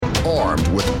armed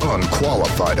with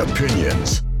unqualified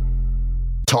opinions.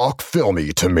 Talk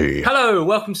Filmy to Me. Hello,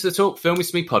 welcome to the Talk Filmy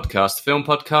to Me podcast, a film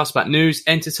podcast about news,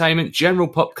 entertainment, general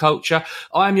pop culture.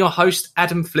 I am your host,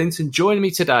 Adam Flint, and joining me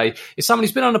today is someone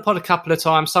who's been on the pod a couple of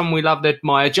times, someone we love and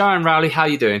admire, Joanne Rowley. How are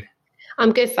you doing?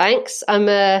 I'm good, thanks. I'm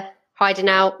hiding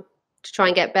out to try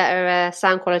and get better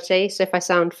sound quality. So if I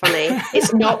sound funny,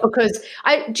 it's not because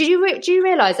do you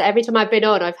realise that every time I've been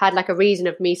on, I've had like a reason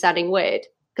of me sounding weird?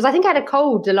 Because I think I had a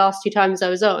cold the last 2 times I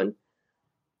was on.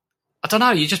 I don't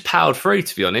know, you just powered through,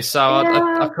 to be honest. So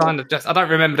yeah. I kind of just, I don't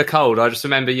remember the cold. I just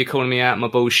remember you calling me out my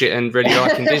bullshit and really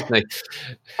liking Disney.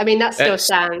 I mean, that still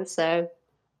stands, so.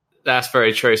 That's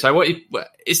very true. So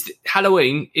is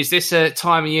Halloween, is this a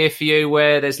time of year for you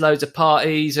where there's loads of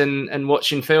parties and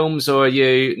watching films, or are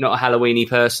you not a Halloweeny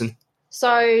person?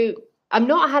 So I'm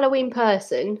not a Halloween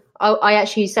person. I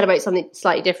actually celebrate something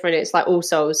slightly different. It's like All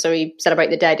Souls, so we celebrate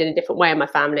the dead in a different way in my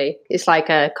family. It's like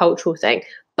a cultural thing.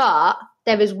 But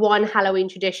there is one Halloween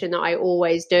tradition that I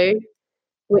always do,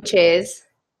 which is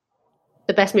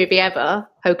the best movie ever,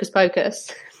 Hocus Pocus.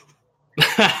 She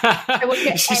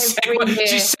segued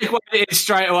it in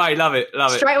straight away. Love it.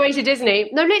 Straight away to Disney.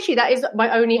 No, literally, that is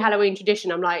my only Halloween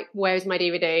tradition. I'm like, where's my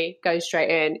DVD? Goes straight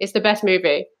in. It's the best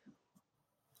movie.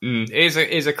 It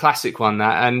is a classic one,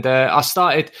 that. And I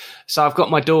started, so I've got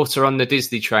my daughter on the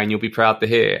Disney train, you'll be proud to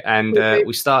hear. And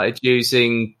we started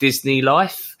using Disney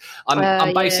Life.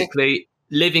 I'm basically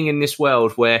living in this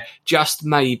world where just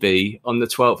maybe on the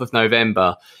 12th of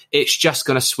November, it's just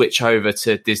going to switch over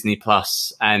to Disney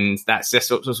Plus, and that's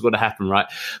what's going to happen, right?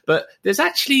 But there's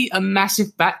actually a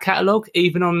massive back catalogue,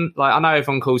 even on, like, I know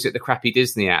everyone calls it the crappy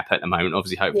Disney app at the moment.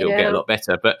 Obviously, hopefully it'll get a lot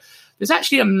better, but there's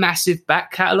actually a massive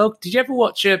back catalogue. Did you ever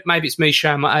watch it? Maybe it's me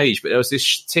showing my age, but there was this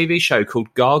TV show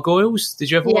called Gargoyles.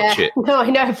 Did you ever watch it? No, I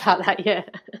know about that, yeah.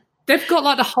 They've got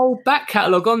like the whole back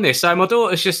catalogue on this. So my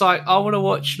daughter's just like, I want to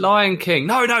watch Lion King.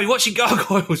 No, you're watching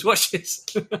Gargoyles. Watch this.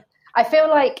 I feel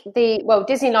like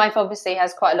Disney Life obviously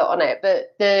has quite a lot on it,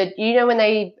 but when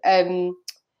they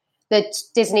the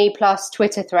Disney Plus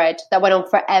Twitter thread that went on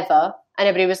forever, and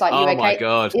everybody was like, "You okay?" Oh my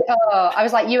god! I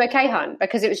was like, "You okay, hun?"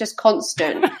 Because it was just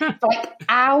constant for like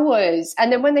hours.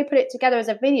 And then when they put it together as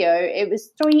a video, it was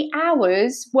 3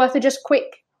 hours worth of just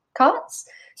quick cuts.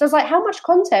 So I was like, "How much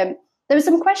content?" There were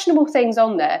some questionable things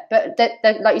on there, but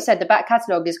like you said, the back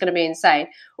catalogue is going to be insane.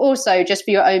 Also, just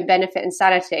for your own benefit and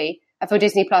sanity, I feel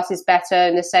Disney Plus is better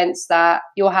in the sense that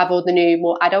you'll have all the new,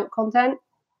 more adult content.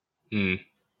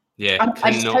 Yeah,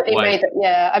 I just totally made that.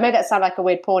 Yeah, I made that sound like a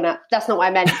weird porn app. That's not what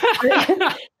I meant.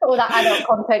 All that adult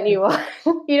content you want.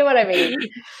 You know what I mean?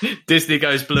 Disney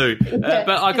goes blue. But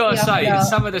I gotta say,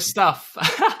 some of the stuff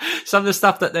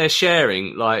that they're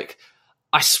sharing, like,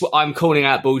 I'm calling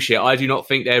out bullshit. I do not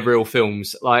think they're real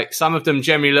films. Like, some of them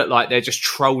generally look like they're just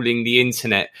trolling the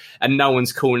internet, and no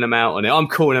one's calling them out on it. I'm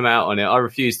calling them out on it. I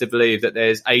refuse to believe that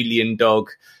there's Alien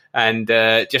Dog and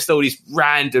just all these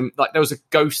random, like, there was a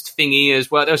ghost thingy as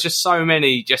well. There was just so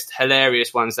many just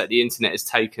hilarious ones that the internet has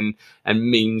taken and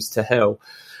memes to hell.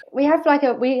 We have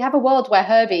a world where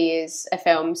Herbie is a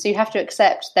film, so you have to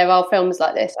accept there are films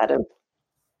like this, Adam.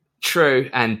 True,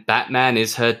 and Batman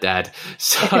is her dad.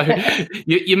 So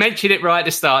you mentioned it right at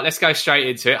the start. Let's go straight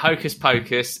into it. Hocus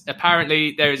Pocus.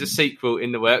 Apparently, there is a sequel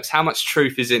in the works. How much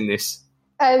truth is in this?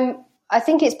 I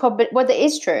think it's probably, it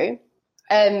is true,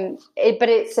 but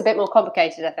it's a bit more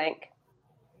complicated, I think.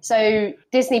 So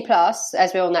Disney Plus,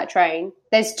 as we're on that train,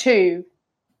 there's two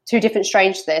different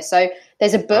strains to this. So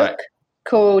there's a book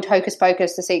called Hocus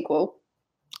Pocus, the sequel,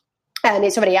 and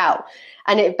it's already out.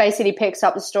 And it basically picks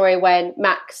up the story when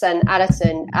Max and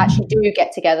Allison actually do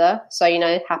get together. So,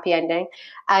 happy ending.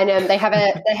 And they have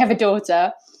a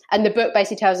daughter. And the book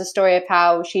basically tells the story of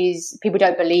how people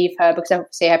don't believe her because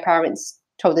obviously her parents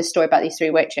told this story about these 3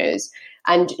 witches.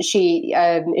 And she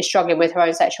is struggling with her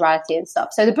own sexuality and stuff.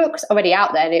 So the book's already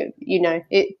out there, and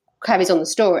it carries on the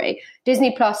story.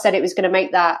 Disney Plus said it was going to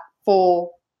make that for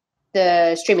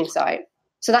the streaming site.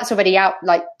 So that's already out,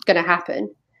 like, going to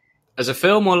happen. As a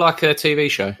film or like a TV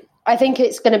show? I think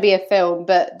it's going to be a film,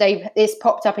 but it's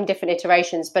popped up in different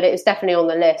iterations, but it was definitely on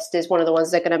the list as one of the ones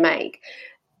they're going to make.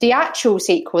 The actual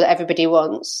sequel that everybody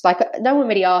wants, like, no one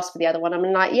really asked for the other one. I'm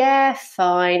like, yeah,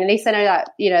 fine. At least I know that,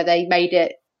 they made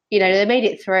it, they made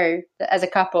it through as a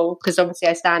couple, because obviously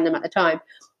I stand them at the time.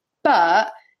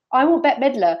 But I want Bette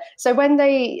Midler. So when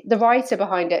the writer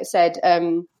behind it said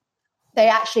they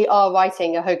actually are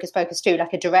writing a Hocus Pocus 2,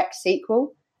 like a direct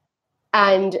sequel.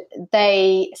 And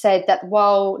they said that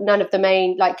while none of the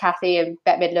main, like Kathy and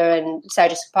Bette Midler and Sarah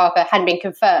Jessica Parker, hadn't been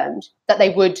confirmed, that they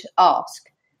would ask.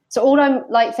 So all I'm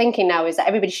like thinking now is that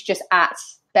everybody should just at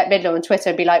Bette Midler on Twitter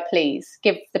and be like, please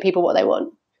give the people what they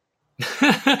want.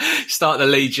 Start the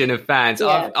legion of fans.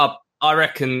 Yeah. I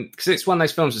reckon, because it's one of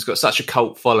those films that's got such a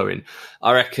cult following,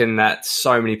 I reckon that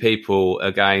so many people are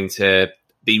going to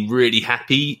be really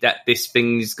happy that this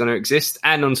thing's going to exist.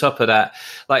 And on top of that,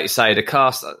 like you say, the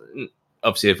cast,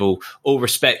 obviously of all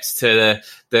respect to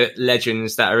the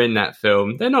legends that are in that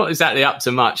film, they're not exactly up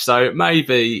to much. So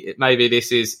maybe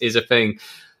this is a thing.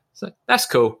 So that's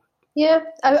cool. Yeah.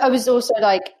 I was also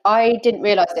like, I didn't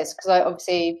realise this because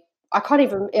I can't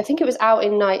even. I think it was out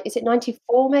in is it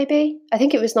 94 maybe? I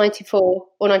think it was 94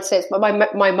 or 96.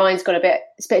 My mind's got a bit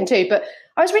split in two. But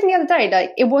I was reading the other day,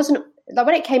 like it wasn't like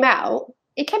when it came out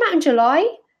in July,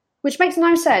 which makes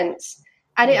no sense.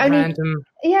 And it only random.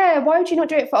 Yeah. Why would you not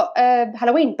do it for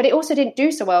Halloween? But it also didn't do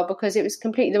so well because it was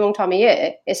completely the wrong time of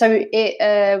year. So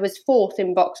it was fourth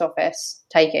in box office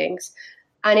takings,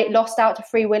 and it lost out to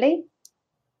Free Willy.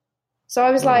 So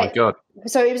I was like, my God.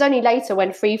 So it was only later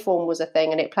when Freeform was a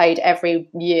thing and it played every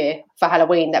year for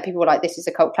Halloween that people were like, this is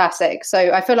a cult classic.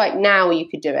 So I feel like now you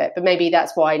could do it, but maybe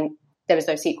that's why there was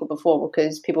no sequel before,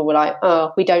 because people were like,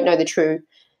 oh, we don't know the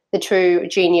true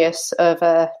genius of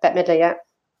Bette Midler yet.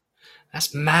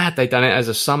 That's mad. They done it as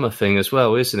a summer thing as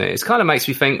well, isn't it? It kind of makes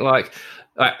me think like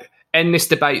end this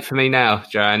debate for me now,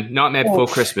 Joanne. Nightmare Before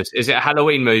Christmas. Is it a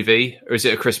Halloween movie or is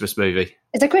it a Christmas movie?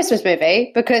 It's a Christmas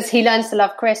movie because he learns to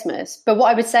love Christmas. But what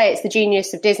I would say, it's the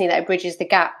genius of Disney that it bridges the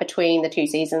gap between the two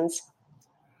seasons.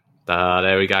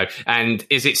 There we go. And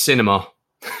is it cinema?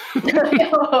 Yes.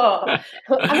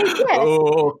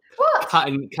 Oh, What?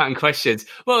 cutting questions.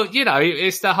 Well,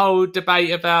 it's the whole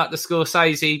debate about the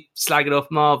Scorsese slagging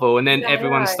off Marvel, and then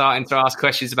everyone's starting to ask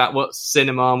questions about what's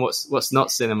cinema and what's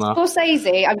not cinema.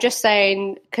 Scorsese, I'm just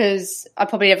saying, because I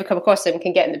probably never come across him,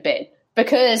 can get in the bin.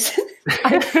 Because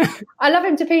I love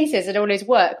him to pieces and all his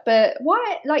work, but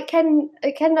why? Like Ken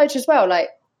Loach as well. Like,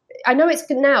 I know it's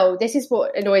now. This is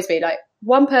what annoys me. Like,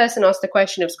 one person asked the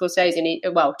question of Scorsese, and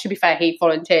to be fair, he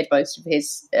volunteered most of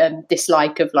his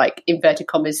dislike of, like, inverted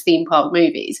commas theme park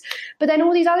movies. But then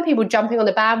all these other people jumping on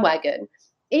the bandwagon.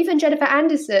 Even Jennifer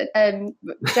Anderson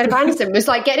was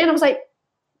like getting in. I was like,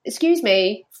 "Excuse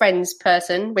me, friends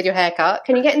person with your haircut,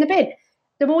 can you get in the bin?"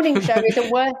 The morning show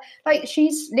isn't worth. Like,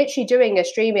 she's literally doing a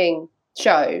streaming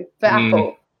show for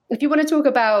Apple. If you want to talk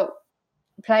about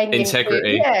playing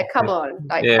integrity, come on,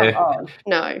 come on.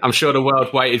 No, I'm sure the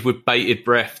world waited with bated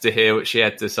breath to hear what she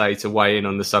had to say to weigh in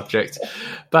on the subject.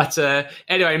 But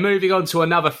anyway, moving on to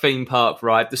another theme park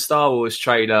ride. The Star Wars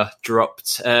trailer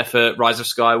dropped for Rise of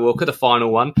Skywalker, the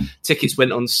final one. Tickets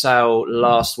went on sale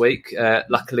last week.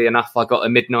 Luckily enough, I got a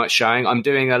midnight showing. I'm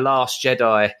doing a Last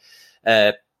Jedi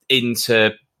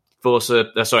into Rise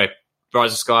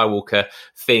of Skywalker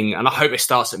thing, and I hope it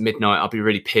starts at midnight. I'll be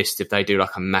really pissed if they do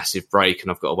like a massive break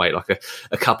and I've got to wait like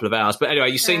a couple of hours. But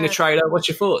anyway, you've seen the trailer. What's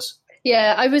your thoughts?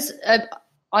 Yeah, I was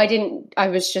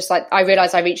just like, I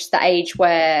realised I reached the age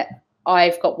where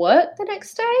I've got work the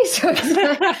next day, so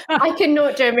I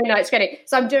cannot do a midnight screening.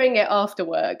 So I'm doing it after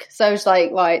work. So I was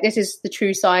like, right, this is the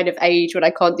true sign of age when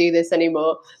I can't do this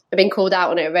anymore. I've been called out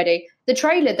on it already. The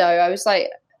trailer, though, I was like,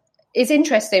 it's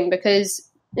interesting because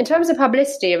in terms of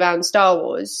publicity around Star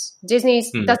Wars, Disney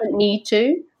doesn't need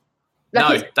to.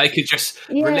 No, they could just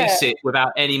release it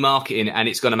without any marketing and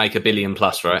it's going to make $1 billion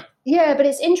plus, right? Yeah, but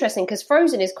it's interesting because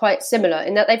Frozen is quite similar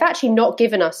in that they've actually not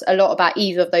given us a lot about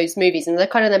either of those movies, and they're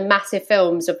kind of the massive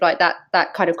films of like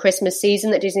that kind of Christmas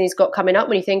season that Disney's got coming up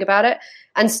when you think about it.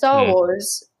 And Star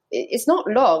Wars, it's not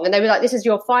long, and they were like, this is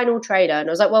your final trailer. And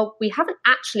I was like, well, we haven't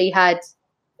actually had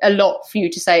a lot for you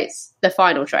to say it's the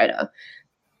final trailer.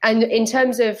 And in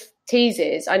terms of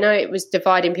teasers, I know it was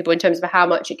dividing people in terms of how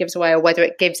much it gives away or whether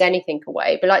it gives anything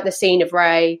away. But like the scene of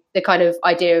Rey, the kind of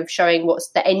idea of showing what's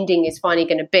the ending is finally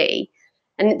going to be,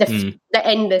 and the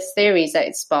endless theories that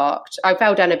it sparked. I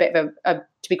fell down a bit of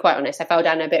to be quite honest, I fell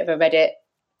down a bit of a Reddit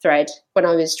thread when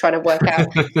I was trying to work out.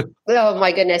 Oh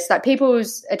my goodness, like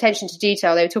people's attention to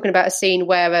detail. They were talking about a scene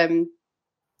where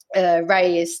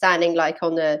Rey is standing like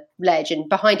on the ledge, and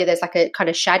behind her there's like a kind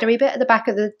of shadowy bit at the back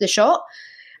of the shot.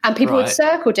 And people had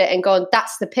circled it and gone,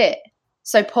 that's the pit.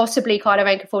 So possibly Kylo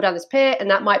Ren could fall down this pit,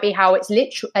 and that might be how it's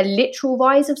a literal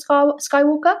rise of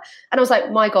Skywalker. And I was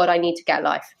like, my God, I need to get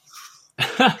life.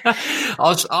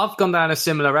 I've gone down a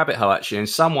similar rabbit hole, actually, and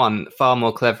someone far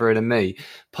more cleverer than me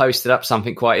posted up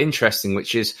something quite interesting,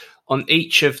 which is on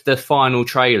each of the final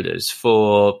trailers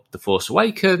for The Force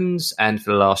Awakens and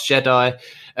for The Last Jedi,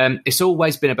 it's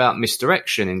always been about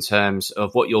misdirection in terms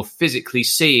of what you're physically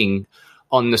seeing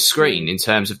on the screen in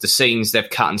terms of the scenes they've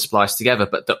cut and spliced together.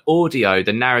 But the audio,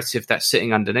 the narrative that's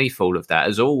sitting underneath all of that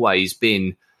has always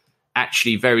been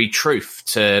actually very truth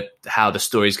to how the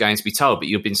story is going to be told, but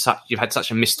you've had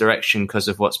such a misdirection because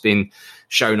of what's been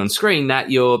shown on screen that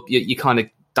you kind of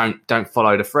don't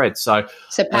follow the thread. So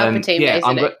Palpatine,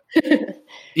 basically.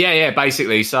 Yeah,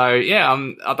 basically. So yeah,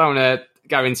 I don't want to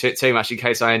go into it too much in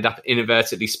case I end up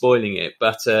inadvertently spoiling it.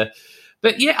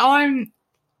 But yeah,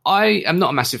 I am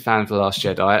not a massive fan of The Last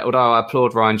Jedi, although I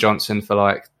applaud Rian Johnson for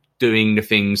like doing the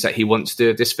things that he wants to do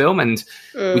with this film, and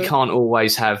we can't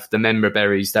always have the member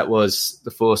berries that was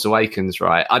The Force Awakens,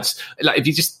 right?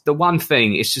 The one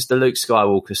thing, it's just the Luke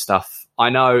Skywalker stuff. I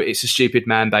know it's a stupid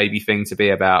man baby thing to be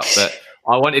about, but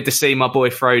I wanted to see my boy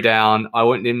throw down. I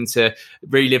wanted him to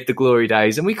relive the glory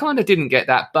days, and we kind of didn't get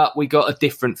that, but we got a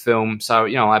different film. So,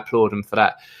 I applaud him for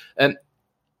that.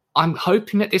 I'm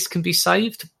hoping that this can be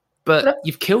saved, but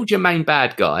you've killed your main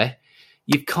bad guy.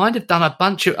 You've kind of done a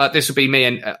bunch of... this will be me,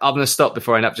 and I'm going to stop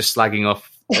before I end up just slagging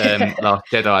off Last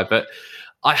Jedi, but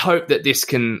I hope that this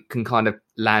can kind of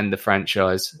land the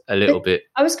franchise a little bit.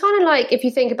 I was kind of like, if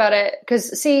you think about it,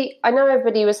 because, see, I know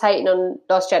everybody was hating on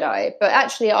Last Jedi, but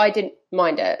actually I didn't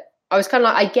mind it. I was kind of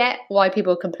like, I get why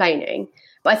people are complaining,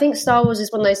 but I think Star Wars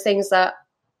is one of those things that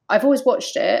I've always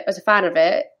watched it, as a fan of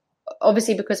it,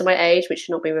 obviously because of my age, which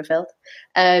should not be revealed.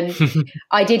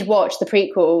 I did watch the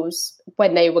prequels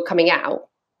when they were coming out,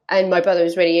 and my brother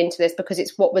was really into this because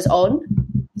it's what was on.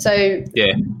 So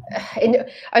yeah, I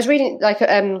was reading I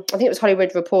think it was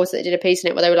Hollywood Reporter that did a piece in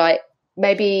it where they were like,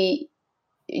 maybe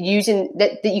using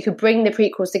that you could bring the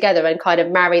prequels together and kind of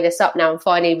marry this up now and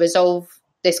finally resolve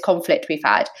this conflict we've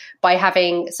had by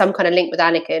having some kind of link with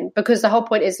Anakin, because the whole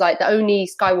point is like the only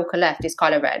Skywalker left is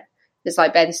Kylo Ren. It's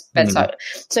like Ben Solo.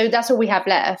 So that's all we have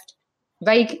left.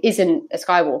 Rey isn't a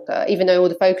Skywalker, even though all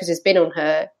the focus has been on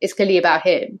her. It's clearly about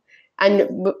him. And,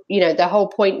 the whole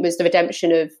point was the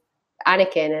redemption of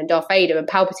Anakin and Darth Vader, and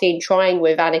Palpatine trying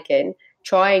with Anakin,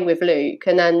 trying with Luke,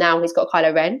 and then now he's got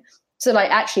Kylo Ren. So, like,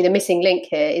 actually the missing link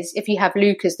here is if you have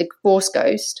Luke as the Force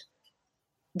ghost,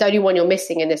 the only one you're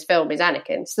missing in this film is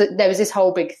Anakin. So there was this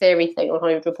whole big theory thing on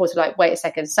Hollywood Reporter, like, wait a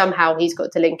second, somehow he's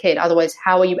got to link in. Otherwise,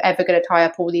 how are you ever going to tie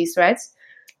up all these threads?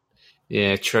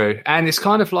 Yeah, true. And it's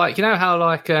kind of like, how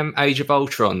like Age of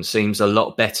Ultron seems a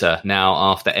lot better now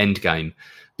after Endgame,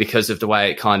 because of the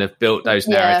way it kind of built those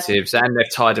narratives, and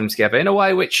they've tied them together in a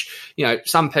way which,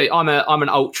 some people, I'm an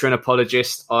Ultron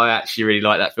apologist. I actually really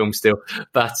like that film still,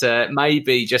 but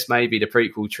maybe the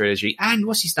prequel trilogy, and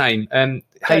what's his name?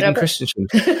 Hayden Christensen.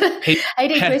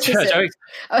 Hayden Christensen.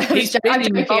 He's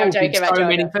been involved in so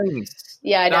many things.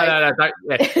 Yeah, I know. No,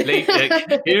 don't leave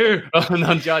you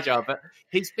on Jar Jar, but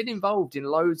he's been involved in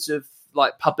loads of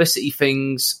like publicity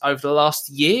things over the last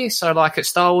year. So like at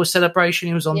Star Wars Celebration,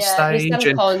 he was on stage. He's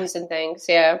done cons and things,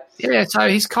 yeah. Yeah, so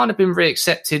he's kind of been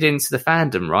re-accepted into the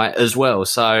fandom, right, as well.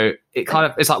 So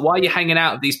it's like, why are you hanging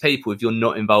out with these people if you're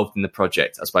not involved in the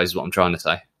project, I suppose is what I'm trying to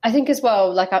say. I think as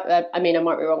well, like, I mean, I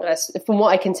might be wrong. From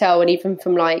what I can tell, and even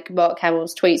from like Mark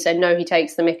Hamill's tweets, I know he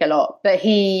takes the mick a lot, but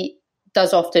he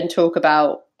does often talk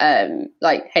about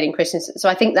like Hayden Christensen. So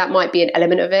I think that might be an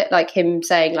element of it, like him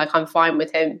saying like, I'm fine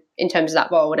with him in terms of that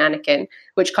role and Anakin,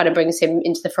 which kind of brings him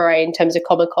into the foray in terms of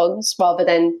Comic-Cons rather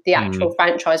than the actual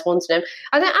franchise wanting him.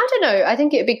 And I don't know, I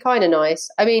think it would be kind of nice.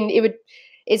 I mean,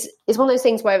 it's one of those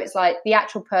things where it's like the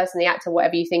actual person, the actor,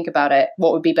 whatever you think about it,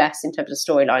 what would be best in terms of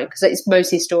storyline, because it's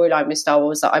mostly storyline with Star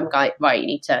Wars that I'm like, right, you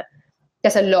need to,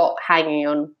 there's a lot hanging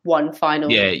on one final.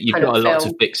 Yeah, you've got a lot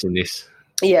to fix in this.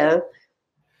 Yeah,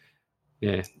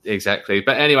 exactly.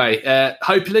 But anyway,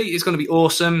 hopefully it's going to be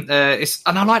awesome. And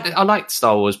I like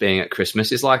Star Wars being at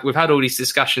Christmas. It's like we've had all these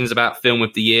discussions about film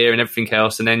of the year and everything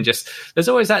else, and then just there's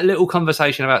always that little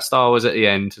conversation about Star Wars at the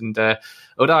end. And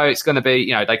although it's going to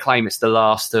be, they claim it's the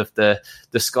last of the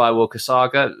Skywalker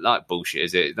saga, like bullshit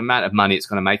is it? The amount of money it's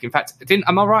going to make. In fact,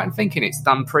 am I right in thinking it's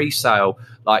done pre-sale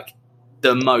like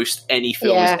the most any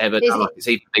film has ever done? Like it's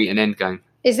even beaten Endgame.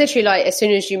 It's literally like as soon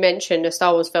as you mention a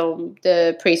Star Wars film,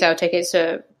 the pre-sale tickets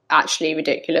are actually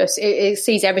ridiculous. It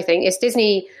sees everything. It's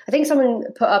Disney. I think someone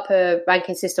put up a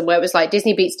ranking system where it was like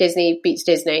Disney beats Disney beats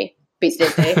Disney beats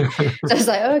Disney. So I was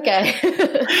like, okay.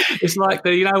 It's like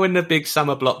when the big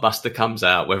summer blockbuster comes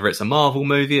out, whether it's a Marvel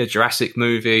movie, a Jurassic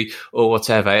movie, or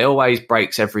whatever, it always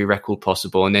breaks every record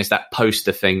possible. And there's that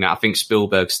poster thing that I think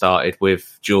Spielberg started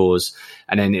with Jaws,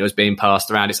 and then it was being passed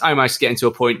around. It's almost getting to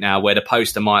a point now where the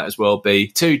poster might as well be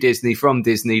to Disney, from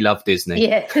Disney, love Disney.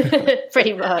 Yeah,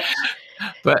 pretty much.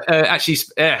 But actually,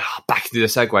 back to the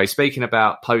segue, speaking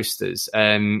about posters,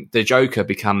 The Joker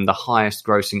become the highest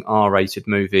grossing R-rated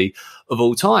movie of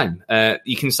all time.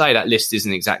 You can say that list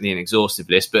isn't exactly an exhaustive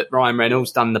list, but Ryan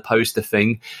Reynolds done the poster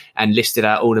thing and listed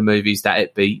out all the movies that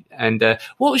it beat. And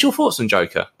what was your thoughts on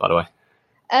Joker, by the way?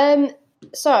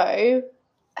 So,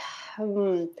 but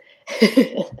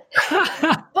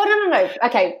no.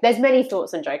 Okay, there's many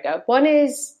thoughts on Joker. One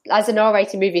is, as an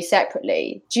R-rated movie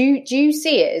separately, do you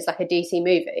see it as like a DC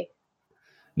movie?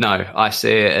 No, I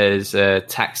see it as a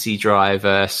Taxi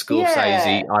Driver,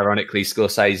 Scorsese, ironically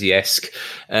Scorsese-esque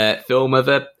film of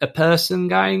a person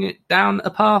going down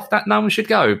a path that no one should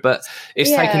go. But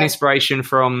it's taken inspiration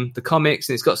from the comics,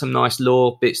 and it's got some nice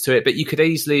lore bits to it. But you could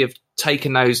easily have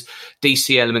taken those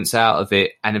DC elements out of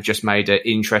it and have just made an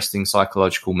interesting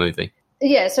psychological movie.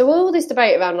 Yeah, so all this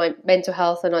debate around like mental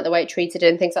health and like the way it treated it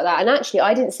and things like that. And actually,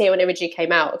 I didn't see it when it originally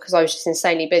came out because I was just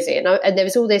insanely busy, and there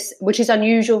was all this, which is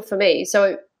unusual for me.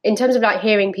 So in terms of like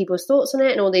hearing people's thoughts on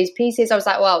it and all these pieces, I was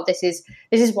like, well, this is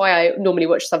why I normally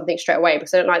watch something straight away,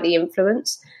 because I don't like the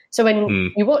influence. So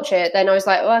when you watch it, then I was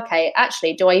like, well, okay,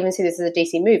 actually, do I even see this as a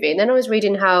DC movie? And then I was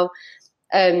reading how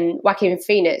Joaquin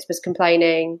Phoenix was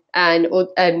complaining, and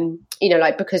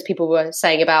like because people were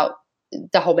saying about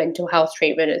the whole mental health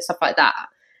treatment and stuff like that.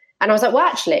 And I was like, well,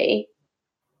 actually,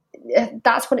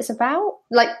 that's what it's about.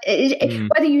 Like,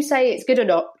 whether you say it's good or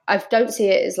not, I don't see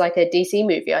it as like a DC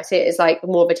movie. I see it as like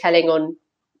more of a telling on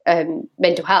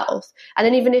mental health. And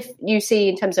then even if you see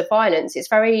in terms of violence, it's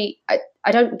very,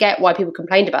 I don't get why people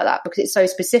complained about that, because it's so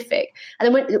specific.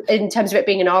 And then in terms of it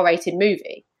being an R-rated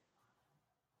movie,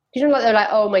 you know, like they're like,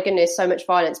 oh my goodness, so much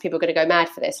violence, people are going to go mad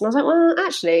for this. And I was like, well,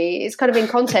 actually, it's kind of in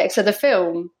context of the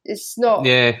film. It's not.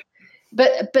 Yeah.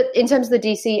 But in terms of the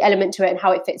DC element to it and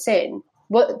how it fits in,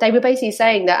 what they were basically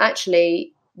saying that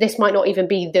actually this might not even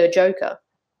be the Joker.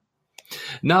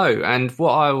 No, and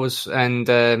what I was, and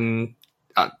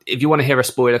if you want to hear a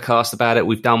spoiler cast about it,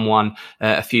 we've done one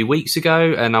a few weeks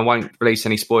ago, and I won't release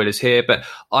any spoilers here, but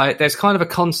there's kind of a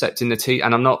concept in the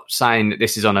and I'm not saying that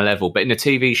this is on a level, but in the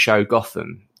TV show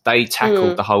Gotham, they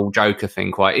tackled the whole Joker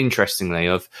thing quite interestingly,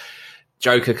 of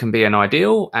Joker can be an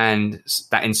ideal, and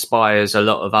that inspires a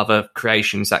lot of other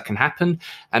creations that can happen.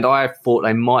 And I thought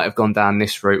they might have gone down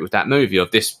this route with that movie of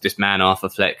this man, Arthur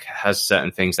Fleck, has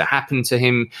certain things that happen to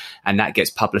him, and that gets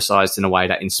publicized in a way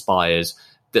that inspires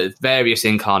the various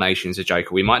incarnations of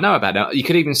Joker we might know about. Now, you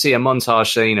could even see a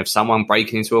montage scene of someone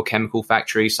breaking into a chemical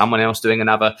factory, someone else doing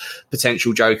another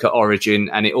potential Joker origin,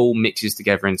 and it all mixes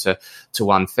together into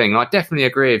one thing. I definitely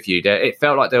agree with you that it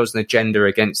felt like there was an agenda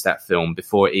against that film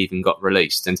before it even got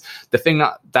released. And the thing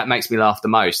that makes me laugh the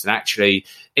most, and actually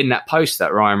in that post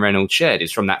that Ryan Reynolds shared,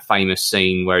 is from that famous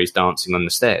scene where he's dancing on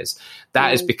the stairs.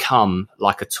 That has become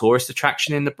like a tourist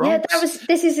attraction in the Bronx. Yeah,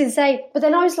 this is insane. But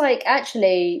then I was like,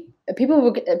 actually, people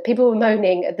were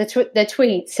moaning. The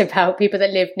tweets about people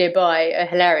that live nearby are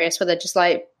hilarious, where they're just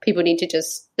like, people need to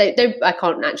just, I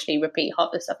can't actually repeat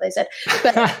half the stuff they said,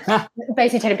 but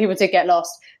basically telling people to get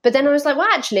lost. But then I was like, well,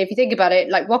 actually, if you think about it,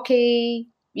 like Rocky,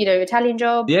 you know, Italian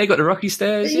Job. Yeah, you got the Rocky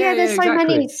stairs. Yeah, there's so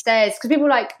many stairs, because people are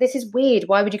like, this is weird.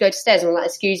 Why would you go to stairs? And I'm like,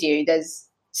 excuse you, there's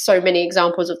so many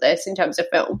examples of this in terms of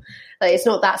film. Like, it's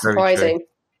not that surprising.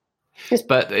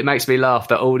 But it makes me laugh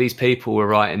that all these people were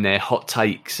writing their hot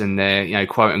takes and their, you know,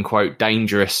 quote unquote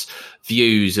dangerous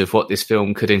views of what this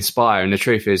film could inspire. And the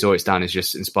truth is, all it's done is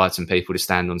just inspired some people to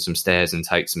stand on some stairs and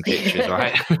take some pictures,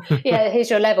 right? Yeah, here's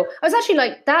your level. I was actually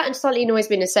like, that and slightly annoys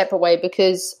me in a separate way,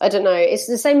 because I don't know, it's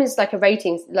the same as like a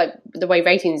ratings, like the way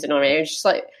ratings annoy me. It's just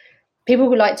like, people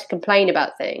who like to complain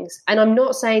about things. And I'm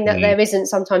not saying that there isn't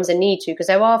sometimes a need to, because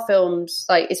there are films,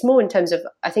 like, it's more in terms of,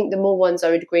 I think the more ones I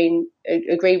would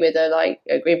agree with are like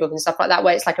Green Book and stuff like that,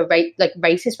 where it's like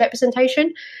racist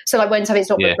representation. So like when something's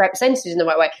not represented in the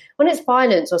right way, when it's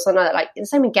violence or something like that, like the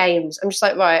same in games, I'm just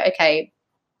like, right, okay,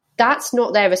 that's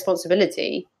not their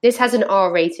responsibility. This has an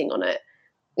R rating on it.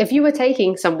 If you were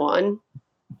taking someone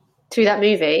to that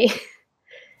movie...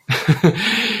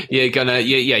 You're gonna,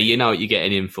 you know what you're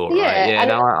getting in for, right? Yeah,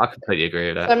 no, I completely agree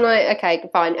with that. I'm like, okay,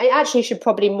 fine. It actually should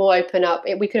probably more open up.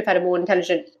 We could have had a more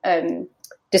intelligent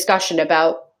discussion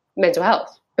about mental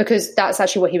health, because that's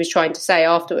actually what he was trying to say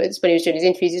afterwards when he was doing his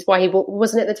interviews. Is why he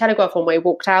wasn't at the Telegraph one where he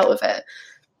walked out of it.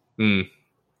 So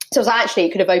it was actually,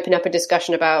 it could have opened up a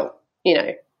discussion about, you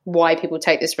know, why people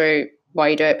take this route, why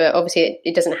you do it. But obviously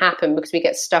it doesn't happen, because we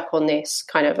get stuck on this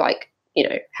kind of like, you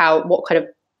know, what kind of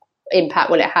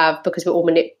impact will it have, because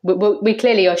we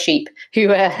clearly are sheep who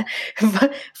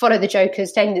follow the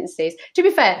Joker's tendencies. To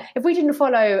be fair, if we didn't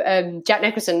follow Jack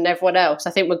Nicholson and everyone else,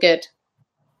 I think we're good.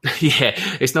 Yeah,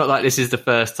 it's not like this is the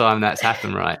first time that's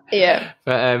happened, right? Yeah.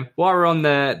 But while we're on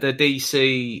the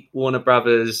DC Warner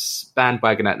Brothers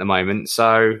bandwagon at the moment,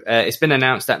 so it's been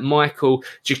announced that Michael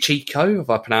Giacchino, if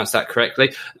I pronounced that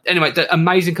correctly, anyway, the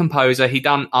amazing composer, he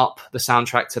done Up, the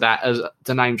soundtrack to that, as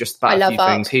to name just about a few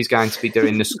things. He's going to be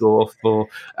doing the score for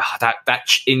that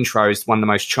intro is one of the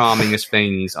most charmingest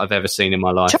things I've ever seen in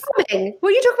my life. Charming?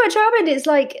 Well, you talk about charming, it's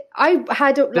like I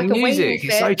had like the music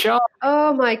is so charming.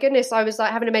 Oh my goodness, I was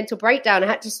like having a mental breakdown. I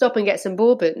had to stop and get some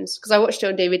bourbons because I watched it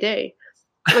on DVD.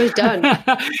 I was done.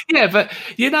 Yeah, but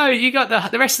you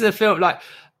got the rest of the film. Like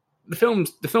the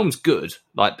film's good.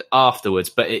 Like afterwards,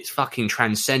 but it's fucking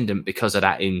transcendent because of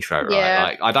that intro, right? Yeah.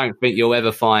 Like I don't think you'll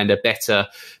ever find a better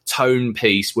tone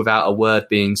piece without a word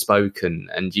being spoken,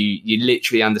 and you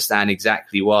literally understand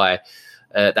exactly why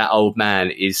that old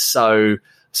man is so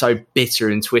bitter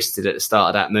and twisted at the start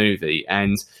of that movie,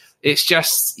 and. It's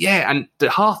just, and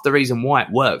half the reason why it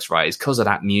works, right, is because of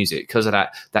that music, because of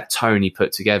that tone he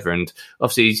put together. And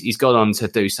obviously he's gone on to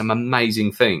do some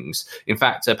amazing things. In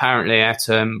fact, apparently at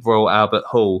Royal Albert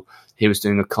Hall, he was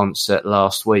doing a concert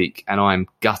last week, and I'm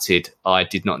gutted I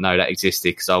did not know that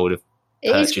existed because I would have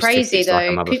It is crazy,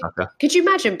 though. Like could you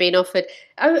imagine being offered...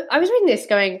 I was reading this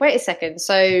going, wait a second,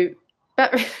 so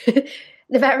the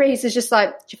Matt Reeves is just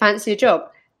like, do you fancy a job?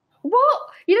 What?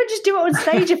 You don't just do it on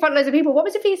stage in front of loads of people. What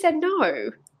was if he said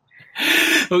no?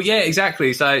 Well, yeah,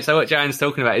 exactly. So what Jan's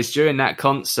talking about is during that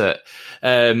concert,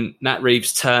 Matt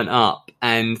Reeves turned up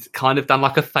and kind of done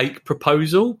like a fake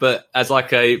proposal, but as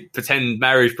like a pretend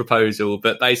marriage proposal,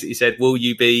 but basically said, will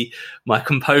you be my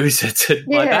composer to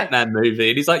my Batman movie?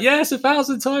 And he's like, yes,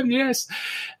 1,000 times, yes.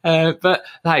 But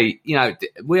hey,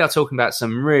 we are talking about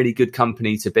some really good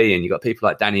company to be in. You've got people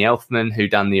like Danny Elfman, who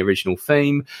done the original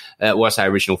theme. Well, I say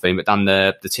original theme, but done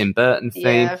the Tim Burton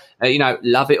theme. Yeah.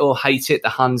 Love it or hate it, the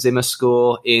Hans Zimmer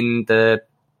score in the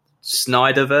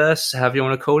Snyderverse, however you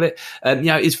want to call it,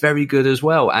 is very good as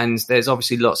well. And there's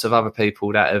obviously lots of other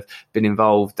people that have been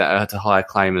involved that are to high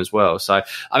acclaim as well. So,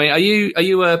 I mean, are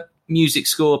you a music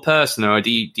score person, or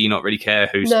do you not really care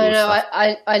who scores stuff?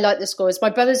 I like the scores. My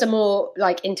brothers are more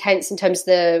like intense in terms of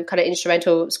the kind of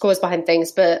instrumental scores behind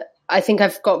things, but I think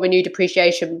I've got renewed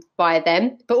appreciation by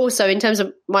them. But also in terms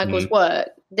of Michael's work,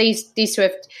 these two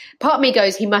have, part of me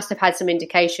goes, he must have had some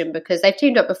indication because they've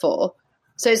teamed up before.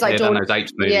 So it's like done those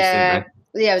apes movies, I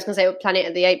was going to say Planet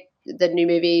of the Apes, the new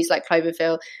movies like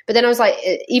Cloverfield. But then I was like,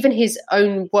 even his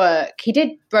own work, he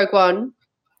did Rogue One,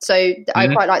 so I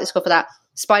quite like the score for that.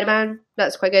 Spider-Man,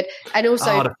 that's quite good. And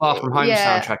also the Far From Home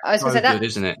soundtrack, I was going to say that, good,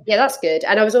 isn't it? Yeah, that's good.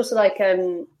 And I was also like,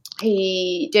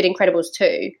 he did Incredibles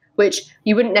 2, which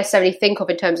you wouldn't necessarily think of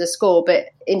in terms of score, but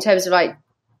in terms of like,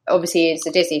 obviously he's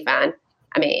a Disney fan.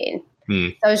 I mean,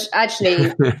 so was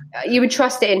actually, you would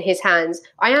trust it in his hands.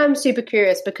 I am super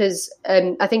curious because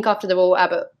I think after the Royal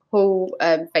Albert Hall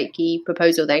fakey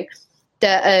proposal thing,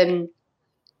 that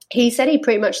he said he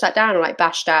pretty much sat down and like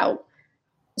bashed out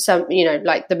some,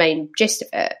 like the main gist of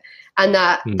it, and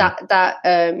that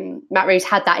Matt Reeves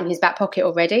had that in his back pocket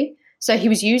already. So he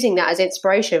was using that as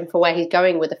inspiration for where he's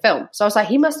going with the film. So I was like,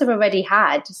 he must have already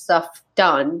had stuff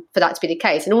done for that to be the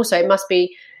case, and also it must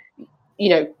be,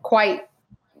 quite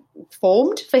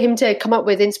formed for him to come up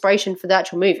with inspiration for the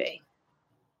actual movie.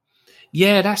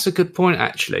 Yeah, that's a good point,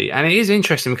 actually. And it is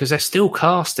interesting because they're still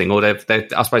casting, or I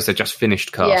suppose they've just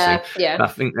finished casting. Yeah. And I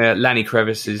think Lenny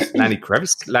Kravitz,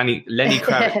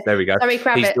 there we go. Sorry,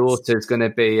 Kravitz. His daughter's going to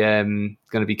be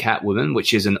Catwoman,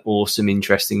 which is an awesome,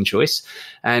 interesting choice.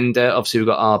 And obviously we've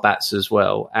got Arbats as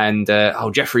well. And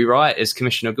Jeffrey Wright as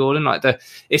Commissioner Gordon.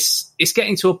 It's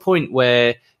getting to a point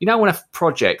where, when a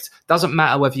project doesn't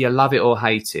matter whether you love it or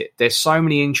hate it, there's so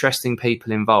many interesting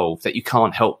people involved that you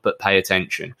can't help but pay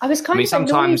attention.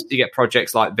 Sometimes you get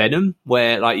projects like Venom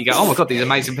where like you go, oh my God, these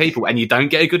amazing people, and you don't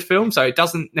get a good film, so it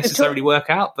doesn't necessarily work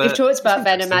out. But we've talked about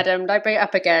Venom, Adam. Don't bring it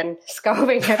up again.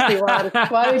 Scarring everyone.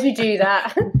 Why would you do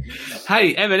that?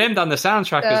 Hey, Eminem done the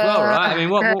soundtrack as well, right? I mean,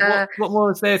 what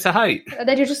more is there to hate? And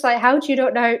then you're just like, how do you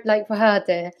not know, like, for her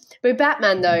there? With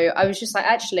Batman, though, I was just like,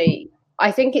 actually,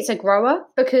 I think it's a grower,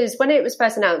 because when it was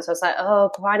first announced, I was like,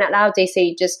 oh, crying out loud,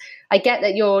 DC, I get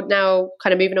that you're now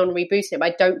kind of moving on and rebooting it,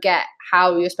 but I don't get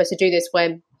how you're supposed to do this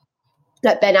when,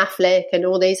 like, Ben Affleck and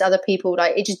all these other people,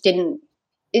 like, it just didn't,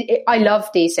 I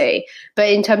love DC, but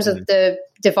in terms of the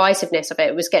divisiveness of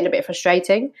it was getting a bit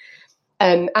frustrating.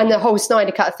 And the whole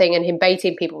Snyder Cut thing and him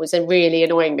baiting people was really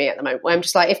annoying me at the moment, where I'm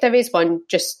just like, if there is one,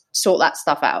 just sort that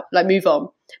stuff out, like, move on.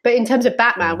 But in terms of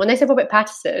Batman, when they said Robert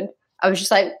Pattinson, I was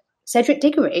just like, Cedric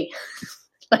Diggory?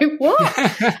 Like, what?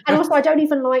 And also, I don't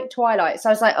even like Twilight. So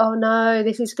I was like, oh no,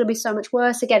 this is going to be so much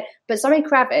worse again. But Zoe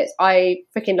Kravitz, I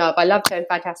freaking love. I loved her in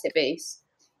Fantastic Beasts.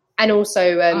 And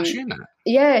also,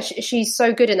 yeah, she's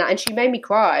so good in that, and she made me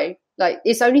cry. Like,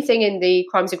 it's the only thing in the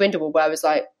Crimes of Grindelwald where I was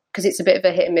like, because it's a bit of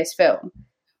a hit and miss film,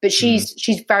 but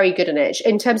she's very good in it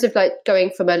in terms of like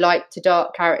going from a light to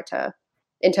dark character.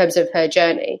 In terms of her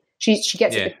journey, she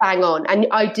gets it bang on, and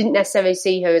I didn't necessarily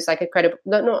see her as like a credible,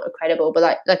 not a credible,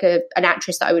 but like an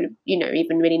actress that I would have,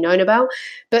 even really known about.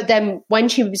 But then when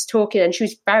she was talking, and she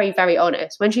was very, very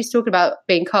honest when she's talking about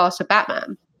being cast for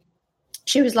Batman,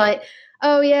 she was like,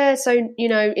 "Oh yeah, so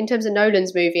in terms of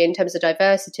Nolan's movie, in terms of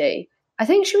diversity, I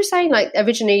think she was saying like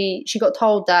originally she got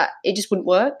told that it just wouldn't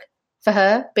work for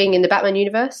her being in the Batman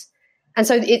universe." And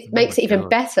so it makes it even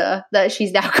better that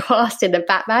she's now cast in the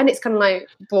Batman. It's kind of like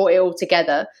brought it all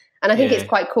together. And I think it's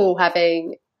quite cool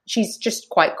she's just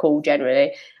quite cool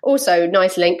generally. Also,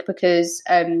 nice link because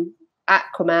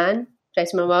Aquaman,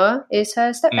 Jason Momoa, is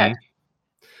her stepdad.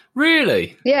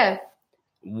 Really? Yeah.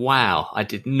 Wow, I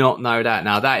did not know that.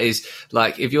 Now that is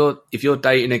like if you're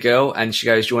dating a girl and she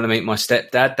goes, "Do you want to meet my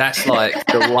stepdad?" That's like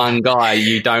the one guy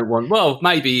you don't want. Well,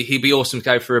 maybe he'd be awesome to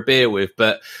go for a beer with,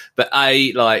 but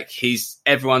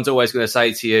everyone's always going to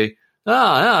say to you,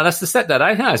 "Oh, that's the stepdad,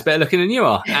 eh? Oh, it's better looking than you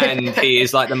are," and he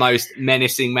is like the most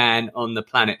menacing man on the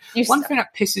planet. One thing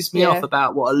that pisses me off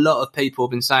about what a lot of people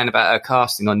have been saying about her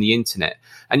casting on the internet,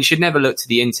 and you should never look to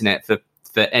the internet for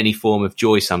any form of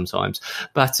joy sometimes,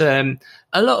 but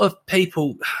a lot of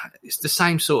people, it's the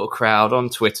same sort of crowd on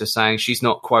Twitter saying she's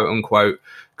not quote unquote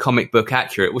comic book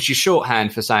accurate, which is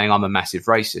shorthand for saying I'm a massive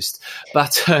racist.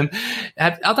 But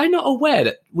are they not aware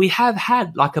that we have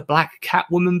had like a black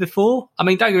Catwoman before? I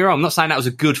mean, don't get me wrong, I'm not saying that was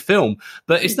a good film,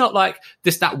 but it's not like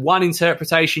that one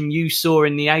interpretation you saw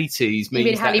in the 80s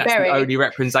means that's the only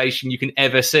representation you can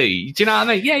ever see. Do you know what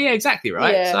I mean? Yeah, exactly,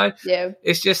 right?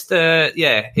 It's just,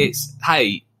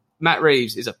 hey, Matt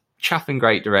Reeves is a chuffing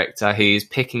great director. He is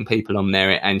picking people on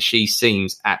merit, and she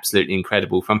seems absolutely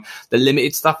incredible from the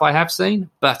limited stuff I have seen.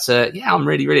 But I'm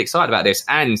really, really excited about this,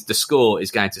 and the score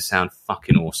is going to sound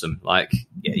fucking awesome. Like,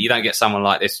 you don't get someone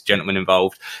like this gentleman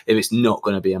involved if it's not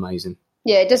going to be amazing.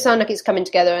 Yeah, it does sound like it's coming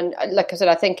together, and like I said,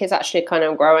 I think it's actually kind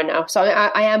of growing now. So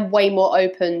I am way more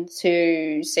open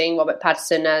to seeing Robert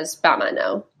Pattinson as Batman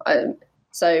now.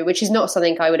 Which is not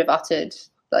something I would have uttered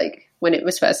like when it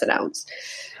was first announced.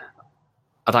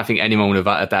 I don't think anyone would have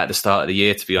uttered that at the start of the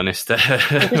year, to be honest. I'm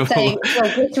just saying,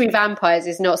 glittery vampires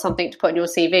is not something to put on your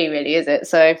CV, really, is it?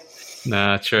 So,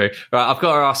 no, true. Right, I've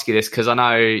got to ask you this because I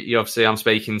know I'm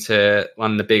speaking to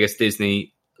one of the biggest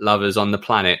Disney lovers on the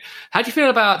planet. How do you feel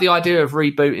about the idea of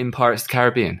rebooting Pirates of the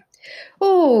Caribbean?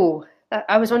 Oh,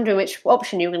 I was wondering which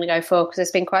option you were going to go for because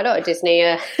there's been quite a lot of Disney.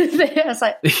 I was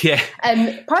like,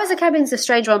 Pirates of the Caribbean is a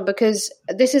strange one because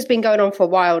this has been going on for a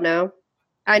while now,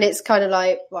 and it's kind of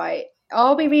like, right,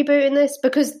 are we rebooting this?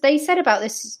 Because they said about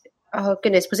this, oh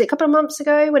goodness, was it a couple of months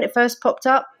ago when it first popped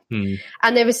up?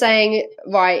 And they were saying,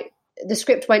 right, the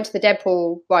script went to the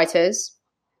Deadpool writers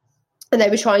and they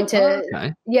were trying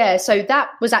to, so that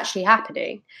was actually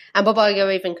happening. And Bob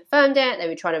Iger even confirmed it. They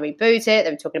were trying to reboot it.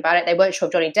 They were talking about it. They weren't sure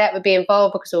if Johnny Depp would be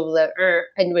involved because all the,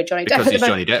 and with Johnny Depp. Because he's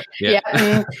Johnny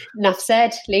Depp, enough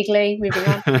said, legally, moving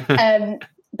on.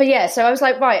 But yeah, so I was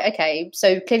like, right, okay.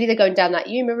 So clearly they're going down that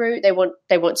Yuma route. They want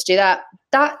to do that.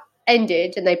 That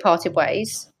ended and they parted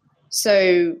ways.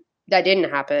 So that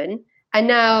didn't happen. And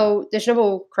now the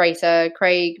Chernobyl creator,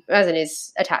 Craig Mazin,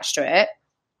 is attached to it.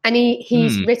 And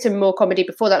he's written more comedy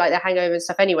before that, like The Hangover and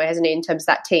stuff anyway, hasn't he, in terms of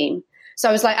that team. So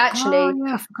I was like, actually,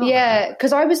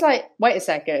 because I was like, wait a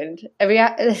second. A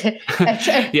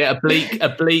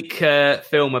bleak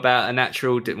film about a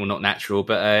natural, well, not natural,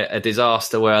 but a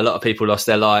disaster where a lot of people lost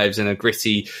their lives and a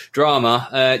gritty drama.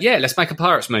 Let's make a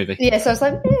Pirates movie. Yeah, so I was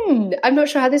like, I'm not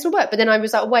sure how this will work. But then I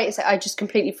was like, wait a second, I just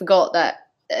completely forgot that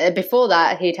before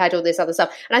that he'd had all this other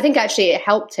stuff. And I think actually it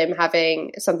helped him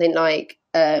having something like,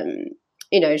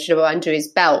 under his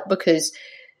belt because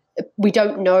we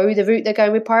don't know the route they're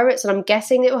going with Pirates, and I'm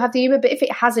guessing it will have the humour. But if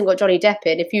it hasn't got Johnny Depp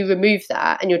in, if you remove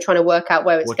that and you're trying to work out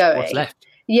where it's going, what's left?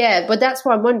 Yeah, but that's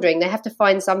what I'm wondering. They have to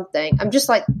find something. I'm just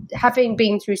like, having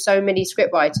been through so many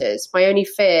scriptwriters, my only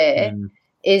fear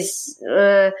is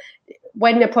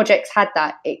when the project's had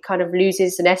that, it kind of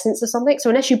loses an essence of something. So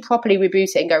unless you properly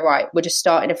reboot it and go, right, we're just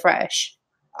starting afresh,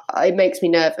 it makes me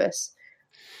nervous.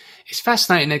 It's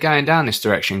fascinating they're going down this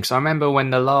direction because I remember when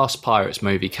the last Pirates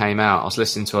movie came out, I was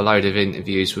listening to a load of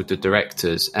interviews with the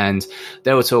directors and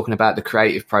they were talking about the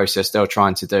creative process they were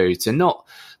trying to do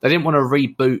they didn't want to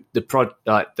reboot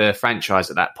the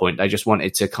franchise at that point. They just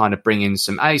wanted to kind of bring in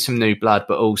some new blood,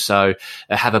 but also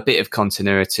have a bit of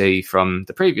continuity from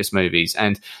the previous movies.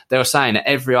 And they were saying that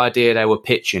every idea they were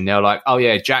pitching, they were like, oh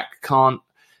yeah, Jack can't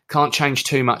change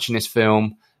too much in this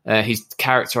film. His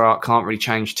character arc can't really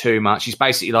change too much. He's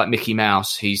basically like Mickey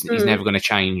Mouse. He's never going to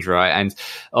change, right? And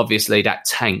obviously that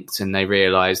tanked, and they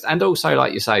realised. And also,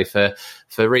 like you say, for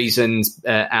reasons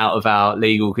out of our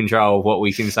legal control of what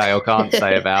we can say or can't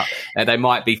say about, they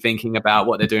might be thinking about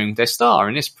what they're doing with their star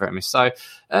in this premise. So,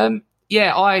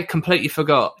 I completely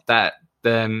forgot that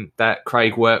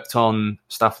Craig worked on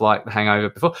stuff like The Hangover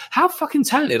before. How fucking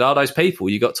talented are those people?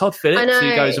 You got Todd Phillips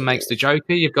who goes and makes the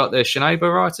Joker. You've got the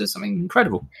Chernobyl writers. I mean,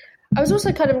 incredible. I was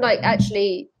also kind of like,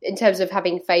 actually, in terms of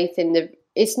having faith in it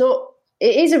is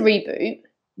a reboot,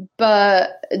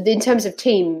 but in terms of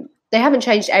team, they haven't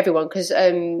changed everyone because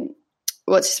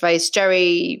what's his face,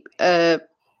 Jerry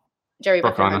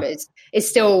Bruckheimer is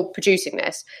still producing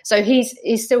this, so he's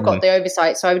still got the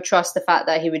oversight. So I would trust the fact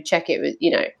that he would check it with,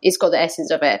 it's got the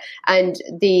essence of it. And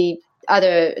the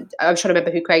other, I'm trying to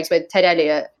remember who Craig's with, Ted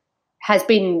Elliott has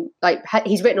been like,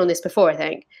 he's written on this before, I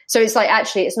think. So it's like,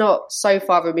 actually, it's not so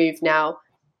far removed now.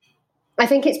 I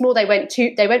think it's more they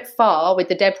went far with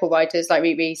the Deadpool writers like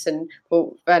Reed Reese and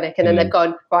Paul Wernick, and then they've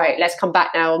gone, right, let's come back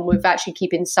now, and we're actually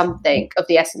keeping something of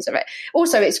the essence of it.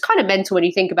 Also, it's kind of mental when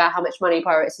you think about how much money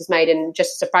Pirates has made, and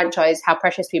just as a franchise, how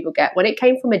precious people get when it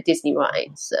came from a Disney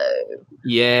ride. So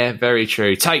yeah, very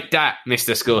true. Take that,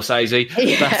 Mr. Scorsese.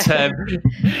 Yeah.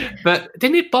 But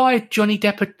didn't it buy Johnny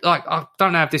Depp? Like, I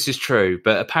don't know if this is true,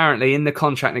 but apparently in the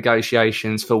contract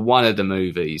negotiations for one of the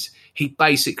movies, he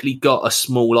basically got a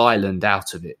small island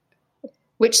out of it.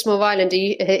 Which small island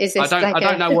is this? I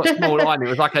don't know what small island. It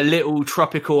was like a little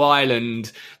tropical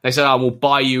island. They said, "I will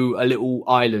buy you a little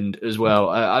island as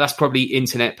well." That's probably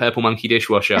internet purple monkey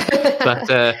dishwasher.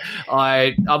 But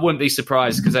I wouldn't be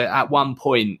surprised, because at one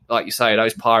point, like you say,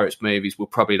 those Pirates movies were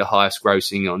probably the highest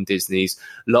grossing on Disney's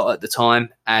lot at the time,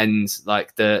 and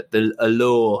like the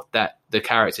allure that the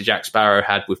character Jack Sparrow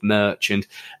had with merch and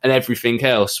everything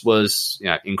else was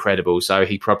incredible. So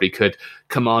he probably could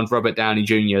command Robert Downey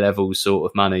Jr. level sort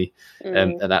of money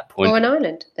at that point. Or an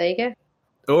island. There you go.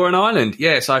 Or an island,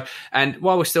 yeah. So, and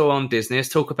while we're still on Disney, let's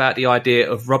talk about the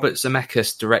idea of Robert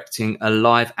Zemeckis directing a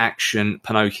live-action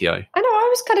Pinocchio. I know, I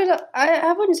was kind of,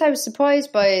 I wouldn't say I was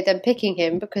surprised by them picking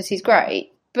him, because he's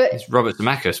great. But it's Robert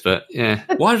Zemeckis, but yeah.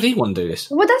 Why did he want to do this?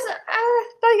 Well, that's,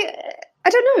 I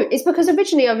don't know. It's because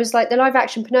originally I was like, the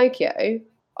live-action Pinocchio,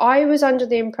 I was under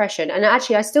the impression, and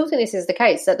actually I still think this is the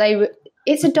case, that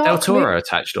it's a dark Del Toro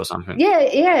attached or something. Yeah,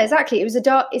 exactly. It's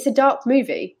a dark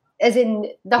movie. As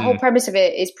in, the whole premise of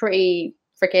it is pretty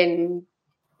freaking,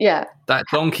 yeah. That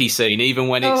donkey scene, even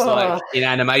when it's like in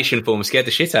animation form, scared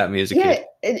the shit out of me as a kid.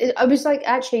 Yeah, I was like,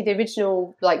 actually, the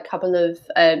original like couple of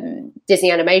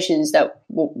Disney animations that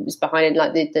was behind,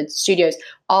 like the studios,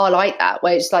 are like that,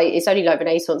 where it's like, it's only like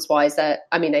Renaissance wise that,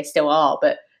 I mean, they still are,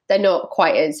 but they're not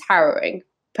quite as harrowing.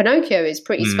 Pinocchio is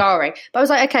pretty scarring, but I was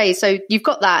like, okay, so you've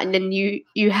got that, and then you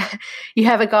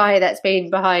have a guy that's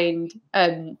been behind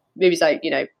movies like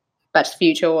Back to the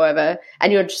Future or whatever,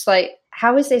 and you're just like,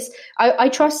 how is this? I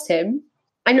trust him,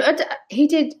 and he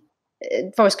did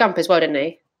Forrest Gump as well, didn't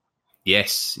he?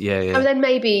 Yes, yeah. And then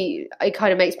maybe it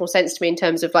kind of makes more sense to me in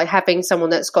terms of like having someone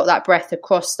that's got that breadth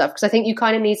across stuff, because I think you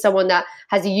kind of need someone that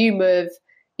has a humour of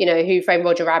Who Framed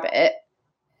Roger Rabbit,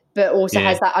 but also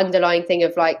has that underlying thing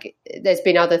of like, there's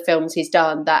been other films he's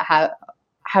done that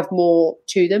have more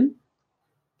to them.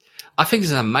 I think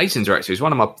he's an amazing director. He's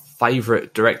one of my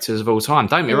favourite directors of all time.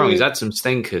 Don't get me wrong, he's had some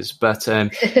stinkers, but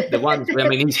the ones, I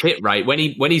mean, his hit rate, when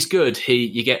he's good,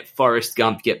 you get Forrest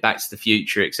Gump, get Back to the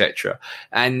Future, etc.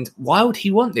 And why would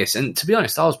he want this? And to be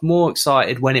honest, I was more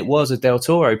excited when it was a Del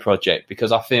Toro project,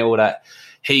 because I feel that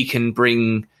he can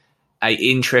bring a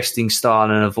interesting style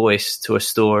and a voice to a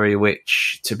story,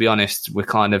 which, to be honest, we're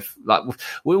kind of like,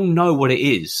 we all know what it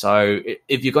is. So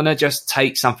if you're going to just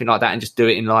take something like that and just do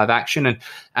it in live action, and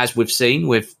as we've seen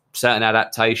with certain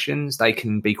adaptations, they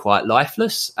can be quite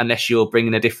lifeless unless you're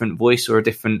bringing a different voice or a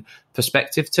different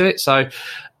perspective to it. So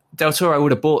Del Toro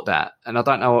would have bought that, and I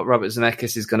don't know what Robert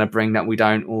Zemeckis is going to bring that we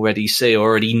don't already see or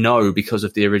already know because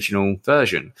of the original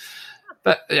version.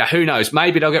 But yeah, who knows?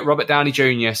 Maybe they'll get Robert Downey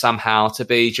Jr. somehow to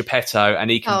be Geppetto, and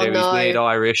he can do his weird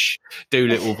Irish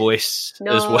Doolittle voice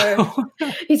as well.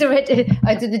 He's already,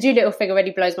 the Doolittle thing already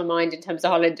blows my mind in terms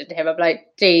of Holland and him. I'm like,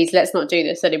 geez, let's not do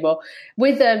this anymore.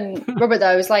 With Robert,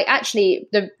 though, it was like, actually,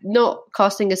 they're not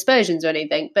casting aspersions or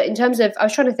anything, but in terms of, I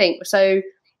was trying to think, so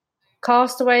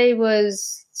Castaway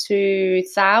was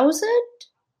 2000?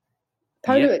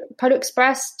 Polar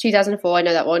Express, 2004. I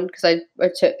know that one because I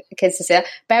took kids to see that.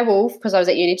 Beowulf, because I was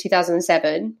at uni,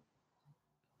 2007.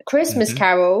 Christmas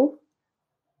Carol.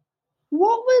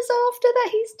 What was after that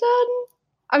he's done?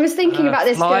 I was thinking about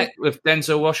this with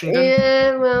Denzel Washington.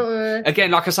 Yeah, well,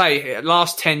 again, like I say,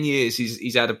 last 10 years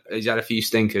he's had a few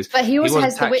stinkers. But he also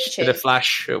has The Witches. To the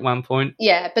Flash at one point.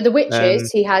 Yeah, but The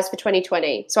Witches he has for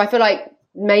 2020. So I feel like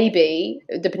maybe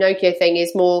the Pinocchio thing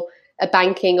is more a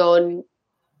banking on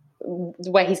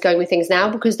where he's going with things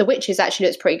now, because The Witches actually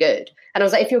looks pretty good. And I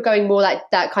was like, if you're going more like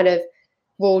that kind of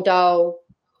raw, dull,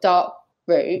 dark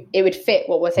route, it would fit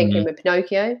what we're thinking with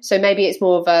Pinocchio. So maybe it's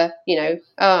more of a,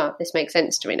 this makes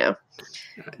sense to me now.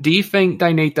 Do you think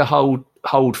they need to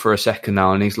hold for a second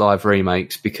now on these live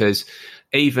remakes? Because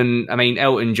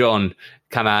Elton John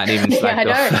come out and even slagged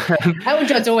off. Elton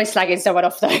John's always slagging someone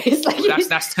off though. It's like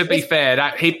that's to be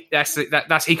fair.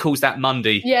 He calls that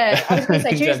Monday. Yeah, I was going to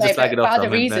say Tuesday for other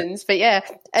reasons, but yeah,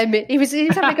 he was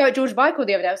having a go at George Michael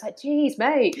the other day. I was like, "Geez,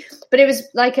 mate," but it was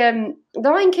like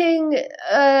Lion King.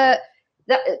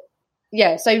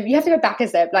 So you have to go back a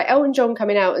step. Like Elton John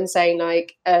coming out and saying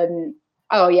like,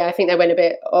 I think they went a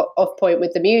bit off point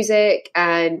with the music,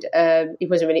 and he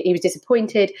was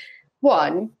disappointed.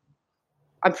 One,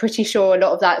 I'm pretty sure a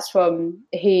lot of that's from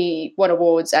he won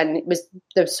awards and was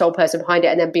the sole person behind it,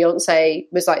 and then Beyonce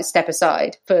was like step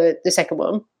aside for the second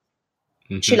one.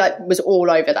 Mm-hmm. She was all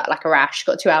over that like a rash,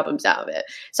 got 2 albums out of it.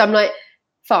 So I'm like,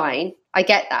 fine, I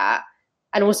get that.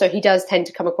 And also he does tend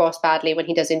to come across badly when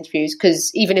he does interviews, because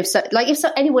even if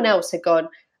anyone else had gone,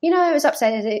 it was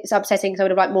upsetting, it's upsetting because I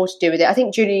would have liked more to do with it. I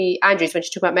think Julie Andrews, when she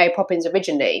talked about Mary Poppins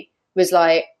originally, was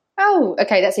like, oh,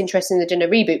 okay, that's interesting, they're doing a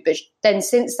reboot. But then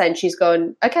since then she's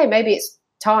gone, okay, maybe it's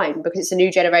time because it's a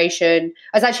new generation.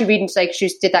 I was actually reading today, because she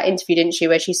did that interview, didn't she,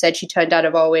 where she said she turned down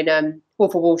a role in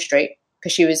Wolf of Wall Street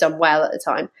because she was unwell at the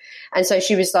time. And so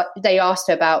she was like, they asked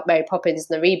her about Mary Poppins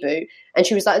and the reboot, and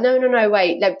she was like, no,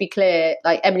 wait, let's be clear,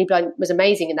 like Emily Blunt was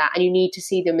amazing in that, and you need to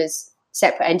see them as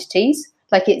separate entities.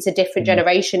 Like it's a different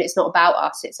generation, it's not about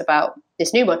us, it's about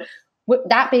this new one.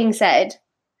 That being said,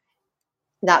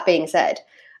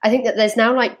 I think that there's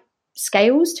now like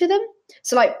scales to them.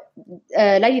 So like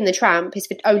Lady and the Tramp is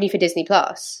only for Disney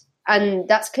Plus, and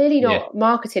that's clearly not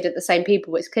marketed at the same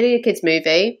people. It's clearly a kids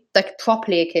movie, like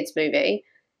properly a kids movie.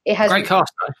 It has great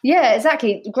cast though. Yeah,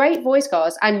 exactly, great voice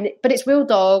cast, but it's real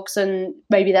dogs, and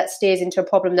maybe that steers into a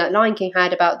problem that Lion King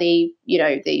had about the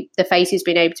faces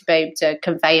being able to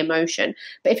convey emotion.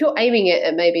 But if you're aiming it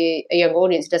at maybe a young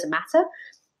audience, it doesn't matter.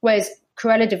 Whereas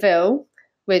Cruella de Vil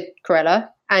with Cruella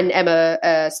and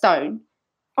Emma Stone,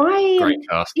 great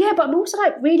cast. Yeah, but I'm also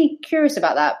like really curious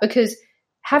about that, because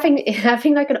having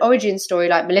like an origin story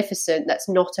like Maleficent that's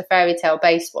not a fairy tale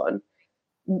based one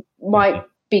might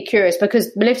be curious,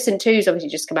 because Maleficent 2 has obviously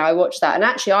just come out. I watched that, and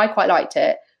actually I quite liked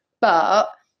it, but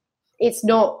it's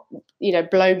not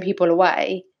blown people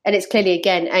away, and it's clearly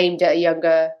again aimed at a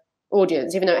younger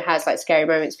audience, even though it has like scary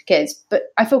moments for kids. But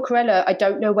I feel Cruella, I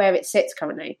don't know where it sits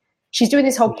currently. She's doing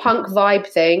this whole punk vibe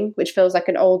thing, which feels like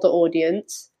an older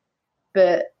audience,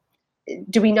 but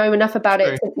do we know enough about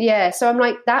it? Yeah, so I'm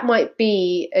like, that might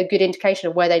be a good indication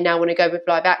of where they now want to go with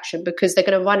live action, because they're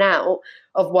going to run out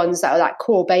of ones that are that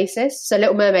core basis. So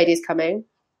Little Mermaid is coming,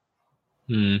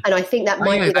 and I think that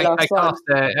might be the last one.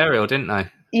 They cast Ariel, didn't they?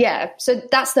 Yeah, so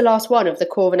that's the last one of the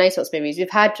core Renaissance movies. We've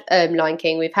had Lion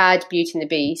King, we've had Beauty and the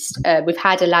Beast, we've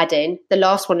had Aladdin. The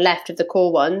last one left of the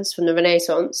core ones from the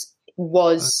Renaissance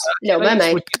was Little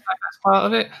Mermaid. That's part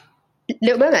of it.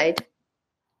 Little Mermaid.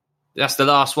 That's the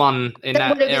last one in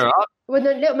that era. Well,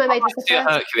 the Little Mermaid was the first.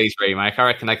 Hercules remake. I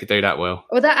reckon they could do that well.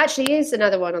 Well, that actually is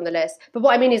another one on the list. But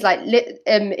what I mean is, like,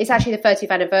 it's actually the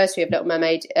 30th anniversary of Little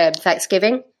Mermaid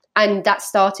Thanksgiving, and that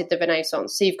started the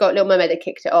Renaissance. So you've got Little Mermaid that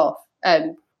kicked it off.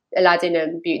 Aladdin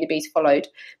and Beauty and the Beast followed.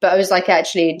 But I was like,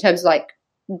 actually, in terms of like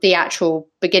the actual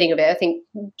beginning of it, I think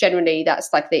generally that's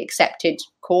like the accepted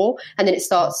core, and then it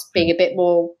starts being a bit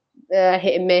more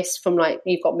hit and miss from like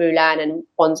you've got Mulan and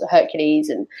ones Hercules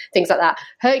and things like that.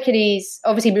 Hercules,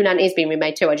 obviously Mulan is being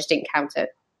remade too. I just didn't count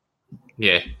it.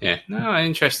 Yeah. No,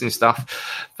 interesting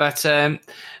stuff. But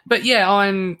yeah,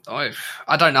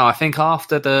 I don't know. I think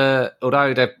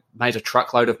although they made a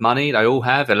truckload of money, they all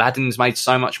have. Aladdin's made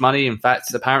so much money. In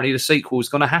fact, apparently the sequel is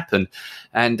going to happen.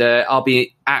 And I'll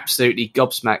be absolutely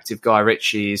gobsmacked if Guy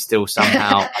Ritchie is still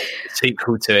somehow a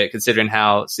sequel to it, considering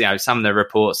how some of the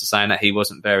reports are saying that he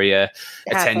wasn't very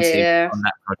attentive on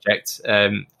that project,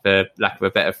 for lack of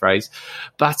a better phrase.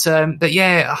 But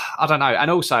yeah, I don't know. And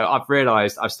also, I've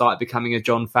realised I've started becoming a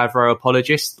Jon Favreau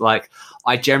apologist. Like,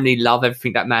 I generally love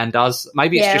everything that man does.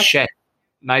 Maybe it's just Chef.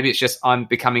 Maybe it's just I'm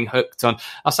becoming hooked on. I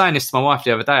was saying this to my wife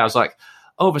the other day. I was like,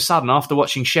 all of a sudden, after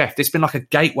watching Chef, it's been like a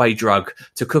gateway drug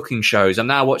to cooking shows. I'm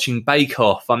now watching Bake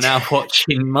Off. I'm now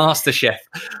watching MasterChef,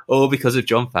 all because of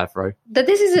Jon Favreau. But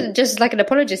this isn't just like an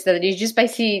apologist, then. You just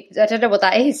basically, I don't know what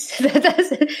that is.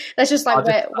 That's just like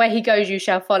where he goes, you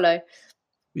shall follow.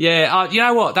 Yeah, you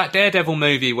know what? That Daredevil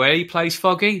movie where he plays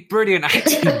Foggy, brilliant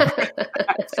acting.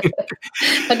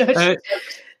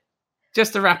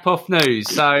 Just to wrap off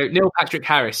news, so Neil Patrick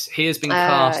Harris, he has been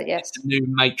cast in the new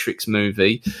Matrix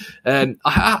movie.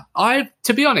 I,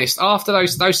 to be honest, after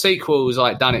those sequels,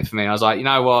 like done it for me. I was like, you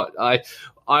know what, I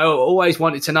always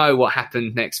wanted to know what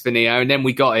happened next for Neo, and then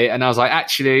we got it, and I was like,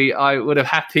 actually, I would have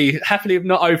happily have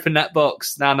not opened that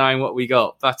box now knowing what we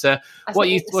got. But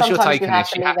what's your take on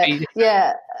this? You happy?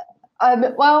 Yeah.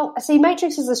 Well, see,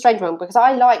 Matrix is a strange one because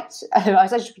I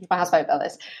was actually speaking to my husband about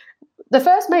this. The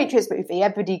first Matrix movie,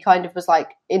 everybody kind of was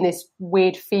like in this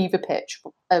weird fever pitch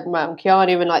around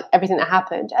Keanu and like everything that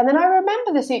happened. And then I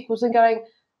remember the sequels and going,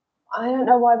 I don't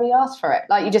know why we asked for it.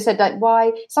 Like you just said, like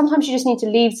why? Sometimes you just need to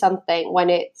leave something when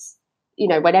it's,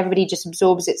 when everybody just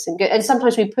absorbs it and good. And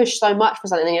sometimes we push so much for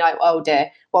something and you're like, oh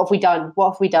dear, what have we done?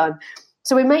 What have we done?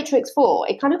 So in Matrix 4,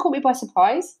 it kind of caught me by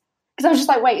surprise because I was just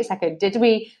like, wait a second, did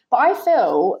we? But I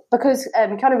feel because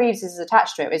Keanu Reeves is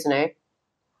attached to it, isn't he?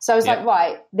 So I was like,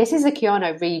 right, this is a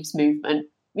Keanu Reeves movement.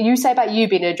 You say about you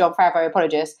being a Jon Favreau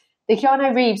apologist, the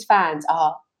Keanu Reeves fans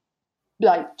are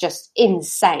like just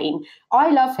insane. I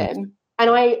love him,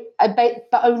 and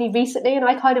but only recently, and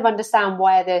I kind of understand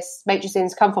where this Matrix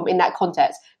scenes come from in that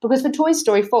context. Because for Toy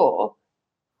Story 4,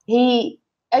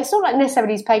 it's not like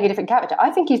necessarily he's playing a different character.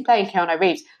 I think he's playing Keanu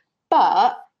Reeves,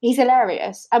 but he's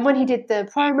hilarious. And when he did the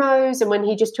promos and when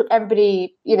he just took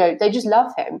everybody, they just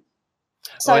love him.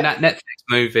 So in that Netflix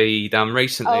movie done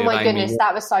recently, oh my goodness,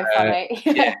 that was so funny.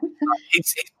 Yeah,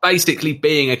 it's basically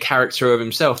being a character of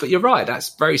himself. But you're right,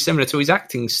 that's very similar to his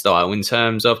acting style in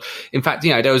terms of, in fact,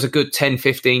 there was a good 10,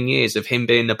 15 years of him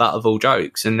being the butt of all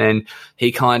jokes. And then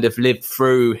he kind of lived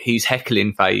through his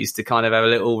heckling phase to kind of have a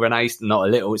little renaissance, not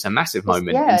a little, it's a massive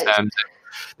moment in terms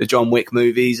of the John Wick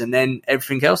movies and then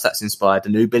everything else that's inspired, the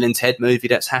new Bill and Ted movie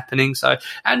that's happening. So,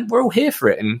 and we're all here for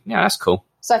it. And that's cool.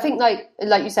 So I think,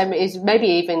 like you said, is maybe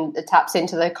even taps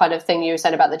into the kind of thing you were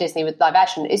saying about the Disney with live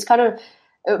action. It's kind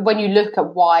of when you look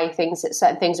at why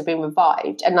certain things have been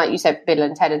revived, and like you said, Bill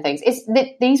and Ted and things.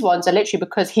 These ones are literally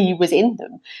because he was in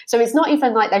them. So it's not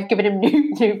even like they've given him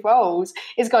new roles.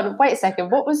 It's gone. Wait a second,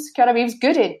 what was Keanu Reeves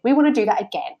good in? We want to do that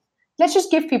again. Let's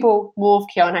just give people more of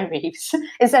Keanu Reeves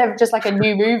instead of just like a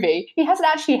new movie. He hasn't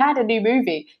actually had a new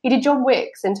movie. He did John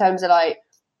Wick's in terms of like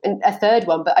a third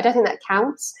one, but I don't think that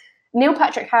counts. Neil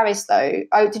Patrick Harris, though,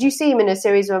 did you see him in a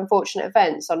series of unfortunate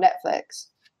events on Netflix?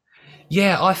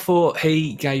 Yeah, I thought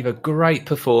he gave a great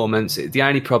performance. The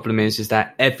only problem is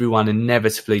that everyone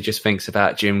inevitably just thinks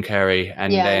about Jim Carrey,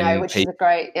 and then which is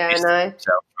great. Yeah, I know.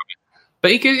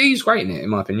 But he's great in it, in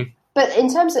my opinion. But in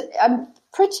terms of, I'm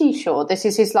pretty sure this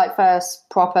is his like first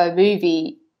proper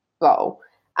movie role,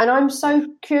 and I'm so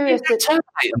curious. It's a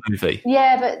Terminator movie.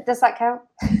 Yeah, but does that count?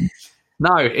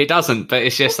 No, it doesn't, but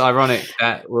it's just ironic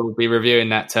that we'll be reviewing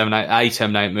that Terminator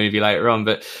movie later on.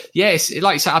 But yes,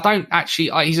 like you said, I don't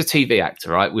actually, he's a TV actor,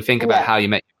 right? We think about How You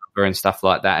Met Your Mother and stuff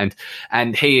like that.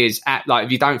 And he is like,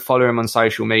 if you don't follow him on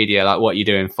social media, like what you're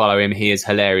doing, follow him. He is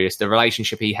hilarious. The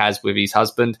relationship he has with his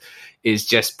husband is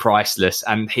just priceless.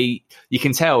 And you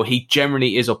can tell he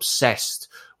generally is obsessed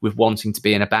with wanting to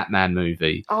be in a Batman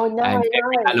movie. Oh, no, and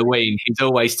every Halloween, he's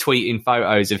always tweeting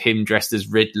photos of him dressed as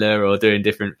Riddler or doing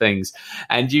different things.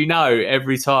 And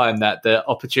every time that the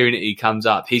opportunity comes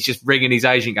up, he's just ringing his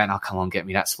agent going, oh, come on, get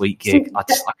me that sweet gig. I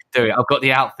can do it. I've got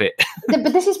the outfit.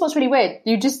 But this is what's really weird.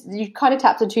 You kind of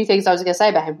tapped on two things I was going to say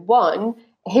about him. One,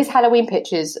 his Halloween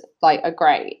pictures are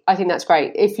great. I think that's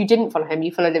great. If you didn't follow him,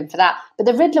 you followed him for that. But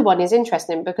the Riddler one is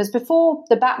interesting because before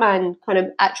the Batman kind of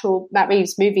actual Matt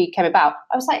Reeves movie came about,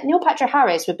 I was like, Neil Patrick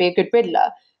Harris would be a good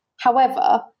Riddler.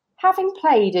 However, having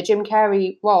played a Jim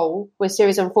Carrey role with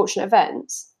Series of Unfortunate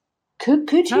Events, could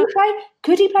he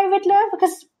play Riddler?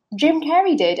 Because Jim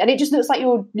Carrey did, and it just looks like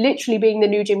you're literally being the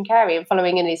new Jim Carrey and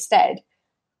following in his stead.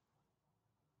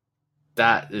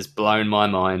 That has blown my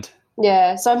mind.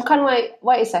 Yeah, so I'm kind of like,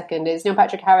 wait a second, is Neil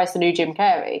Patrick Harris the new Jim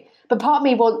Carrey? But part of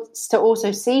me wants to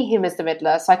also see him as the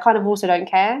Riddler, so I kind of also don't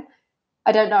care.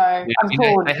 I don't know. Yeah, I'm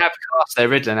torn. They have cast their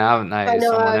Riddler now, haven't they? I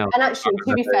know, and actually,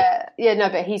 to be fair,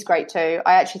 but he's great too.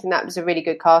 I actually think that was a really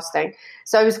good casting.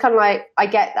 So I was kind of like, I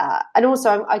get that. And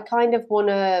also, I kind of want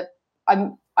to,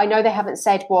 I know they haven't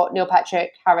said what Neil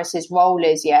Patrick Harris's role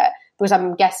is yet, because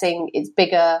I'm guessing it's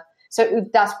bigger. So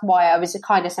that's why I was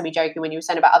kind of semi-joking when you were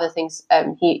saying about other things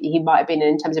he might have been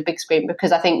in terms of big screen,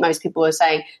 because I think most people were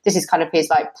saying this is kind of his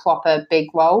like proper big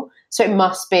role. So it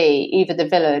must be either the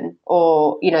villain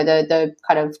or, you know, the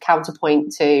kind of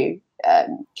counterpoint to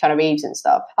Keanu Reeves and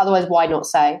stuff. Otherwise, why not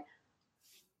say?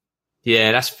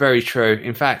 Yeah, that's very true.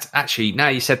 In fact, actually, now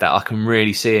you said that, I can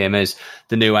really see him as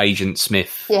the new Agent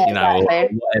Smith, yeah, you know,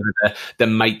 exactly. or whatever the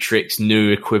Matrix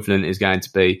new equivalent is going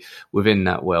to be within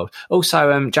that world. Also,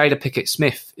 Jada Pinkett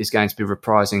Smith is going to be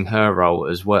reprising her role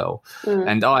as well.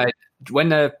 And although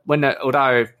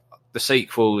the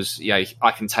sequels, yeah, I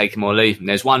can take them or leave them,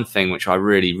 there's one thing which I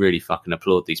really, really fucking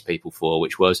applaud these people for,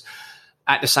 which was,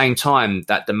 at the same time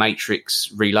that The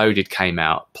Matrix Reloaded came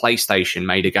out, PlayStation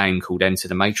made a game called Enter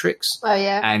the Matrix. Oh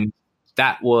yeah, and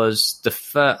that was the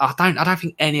first. I don't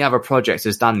think any other project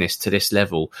has done this to this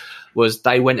level. Was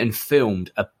they went and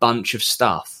filmed a bunch of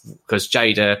stuff because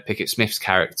Jada Pinkett Smith's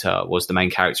character was the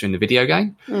main character in the video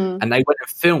game, and they went and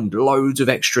filmed loads of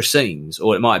extra scenes,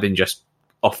 or it might have been just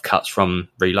offcuts from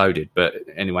Reloaded. But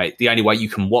anyway, the only way you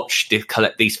can watch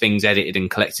collect these things edited and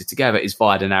collected together is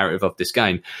via the narrative of this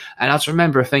game. And I just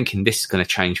remember thinking, this is going to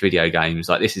change video games.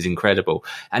 Like, this is incredible.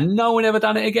 And no one ever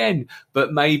done it again.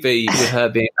 But maybe with her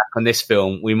being back on this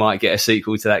film, we might get a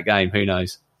sequel to that game. Who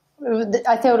knows?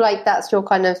 I feel like that's your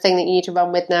kind of thing that you need to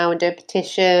run with now and do a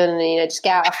petition and, you know, just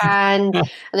get out of hand. And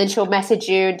then she'll message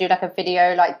you and do like a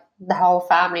video like the whole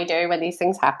family do when these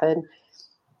things happen.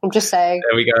 I'm just saying.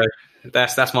 There we go.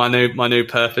 That's my new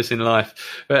purpose in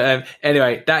life. But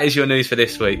anyway, that is your news for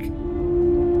this week.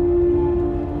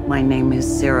 My name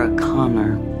is Sarah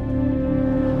Connor.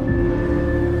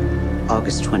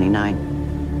 August 29,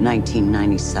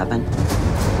 1997.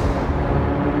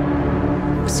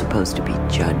 It was supposed to be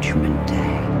Judgment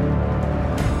Day.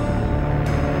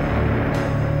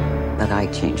 But I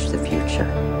changed the future.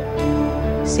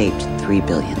 Saved 3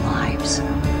 billion lives.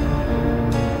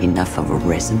 Enough of a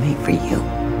resume for you?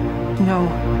 No.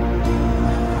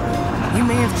 You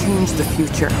may have changed the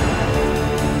future,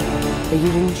 but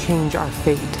you didn't change our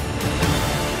fate.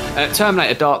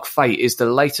 Terminator Dark Fate is the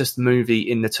latest movie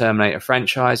in the Terminator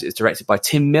franchise. It's directed by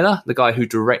Tim Miller, the guy who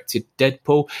directed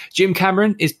Deadpool. Jim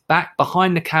Cameron is back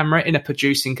behind the camera in a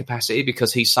producing capacity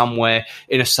because he's somewhere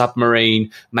in a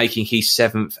submarine making his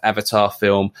 7th Avatar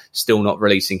film, still not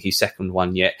releasing his 2nd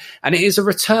one yet. And it is a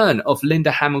return of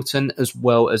Linda Hamilton as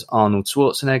well as Arnold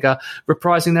Schwarzenegger,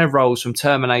 reprising their roles from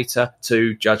Terminator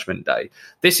to Judgment Day.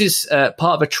 This is part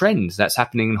of a trend that's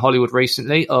happening in Hollywood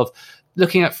recently of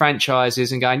looking at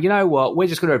franchises and going, you know what, we're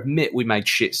just going to admit we made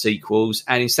shit sequels,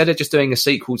 and instead of just doing a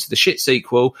sequel to the shit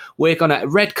sequel, we're going to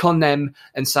retcon them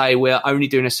and say we're only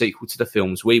doing a sequel to the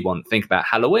films we want. Think about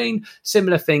Halloween,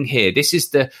 similar thing here. This is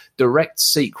the direct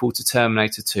sequel to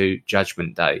Terminator 2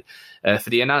 Judgment Day. For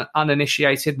the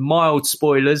uninitiated, mild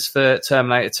spoilers for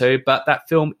Terminator 2, but that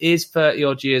film is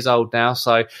 30-odd years old now,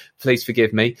 so please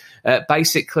forgive me.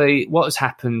 Basically, what has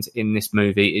happened in this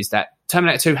movie is that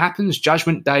Terminator 2 happens,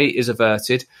 Judgment Day is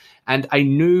averted, and a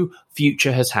new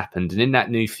future has happened. And in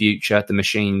that new future, the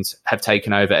machines have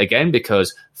taken over again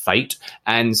because fate,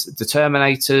 and the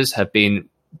Terminators have been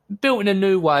built in a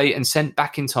new way and sent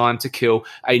back in time to kill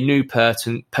a new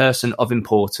person of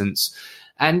importance.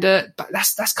 And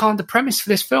that's kind of the premise for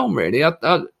this film, really.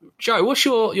 Joe, what's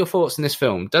your thoughts on this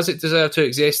film? Does it deserve to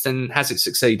exist, and has it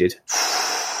succeeded?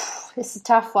 It's a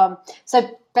tough one.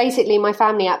 So basically, my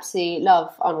family absolutely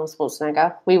love Arnold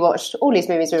Schwarzenegger. We watched all his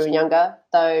movies when we were younger,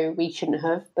 though we shouldn't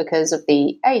have because of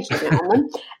the age limit on them.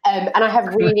 And I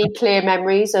have really clear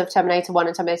memories of Terminator 1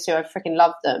 and Terminator 2. I freaking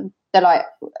love them. They're like,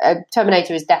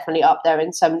 Terminator is definitely up there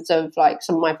in terms of like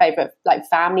some of my favourite like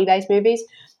family-based movies.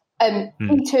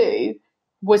 T2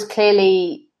 was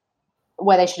clearly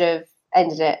where they should have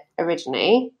ended it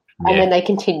originally. And then they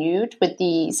continued with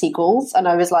the sequels. And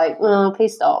I was like, oh,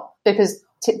 please stop. Because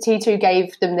T2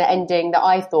 gave them the ending that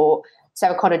I thought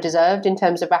Sarah Connor deserved in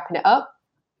terms of wrapping it up.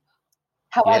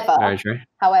 However,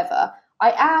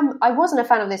 I wasn't a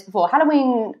fan of this before.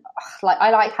 Halloween, like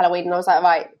I like Halloween. And I was like,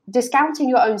 right, discounting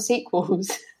your own sequels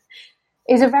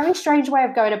is a very strange way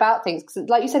of going about things. Because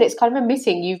like you said, it's kind of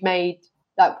admitting you've made,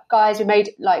 like, guys, we made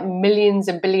like millions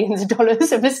and billions of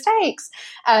dollars of mistakes.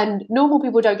 And normal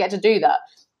people don't get to do that.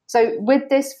 So with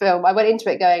this film, I went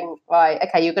into it going, right,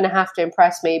 okay, you're going to have to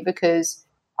impress me because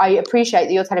I appreciate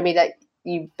that you're telling me that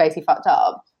you basically fucked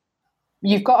up.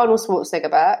 You've got Arnold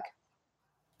Schwarzenegger back.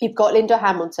 You've got Linda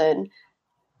Hamilton.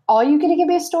 Are you going to give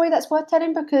me a story that's worth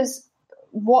telling? Because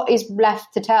what is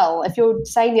left to tell? If you're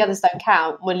saying the others don't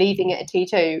count, we're leaving it at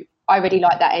T2, I really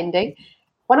like that ending.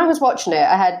 When I was watching it,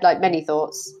 I had like many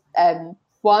thoughts.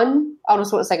 One, Arnold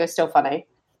Schwarzenegger is still funny.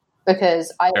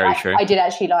 because I did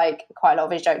actually like quite a lot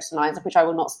of his jokes and lines, which I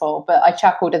will not spoil, but I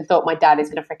chuckled and thought my dad is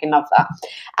going to freaking love that.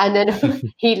 And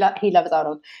then he loves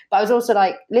Arnold. But I was also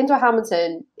like, Linda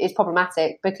Hamilton is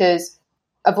problematic because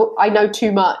I know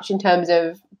too much in terms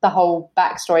of the whole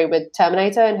backstory with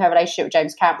Terminator and her relationship with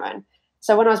James Cameron.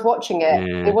 So when I was watching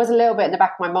it, it was a little bit in the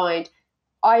back of my mind.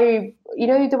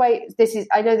 The way this is,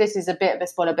 I know this is a bit of a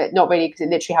spoiler, but not really, because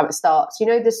it's literally how it starts.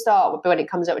 The start when it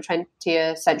comes up with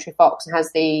 20th Century Fox and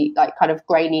has the like kind of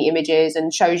grainy images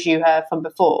and shows you her from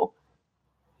before.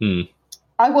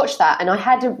 I watched that, and I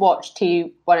hadn't watched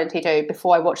T1 and T2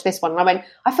 before I watched this one, and I went,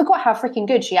 I forgot how freaking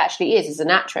good she actually is as an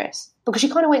actress, because she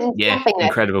kind of went into nothing.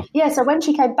 Incredible. Yeah, so when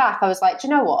she came back, I was like, do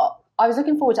you know what? I was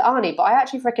looking forward to Arnie, but I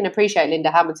actually freaking appreciate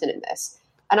Linda Hamilton in this.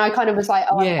 And I kind of was like,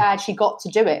 I'm glad she got to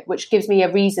do it, which gives me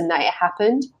a reason that it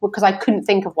happened, because I couldn't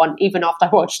think of one even after I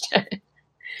watched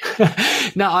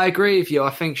it. No, I agree with you. I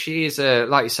think she is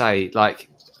like you say, like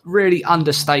really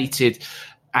understated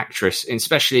actress,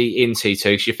 especially in T2,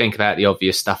 because you think about the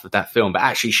obvious stuff of that film, but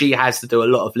actually she has to do a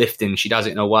lot of lifting. She does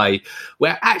it in a way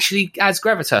where it actually adds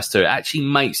gravitas to it, actually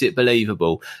makes it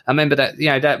believable. I remember that,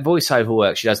 that voiceover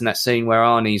work she does in that scene where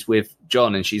Arnie's with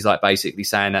John and she's like basically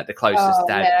saying that the closest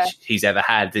dad he's ever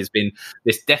had has been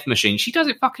this death machine. She does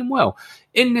it fucking well.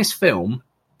 In this film,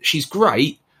 she's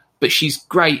great, but she's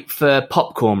great for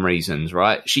popcorn reasons,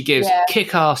 right? She gives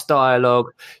kick-ass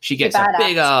dialogue. She gets a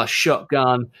big-ass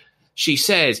shotgun. She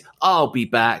says, I'll be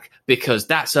back, because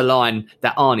that's a line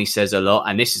that Arnie says a lot,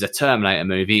 and this is a Terminator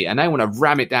movie, and they want to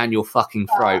ram it down your fucking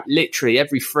throat. Literally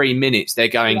every 3 minutes they're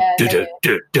going,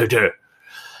 do-do-do-do-do.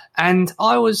 And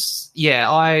I was,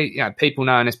 people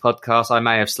know in this podcast, I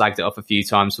may have slagged it off a few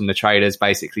times from the trailers,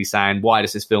 basically saying, why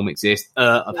does this film exist?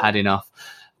 I've had enough.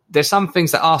 There's some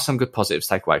things that are some good positives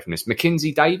to take away from this.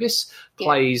 Mackenzie Davis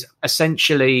plays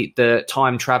essentially the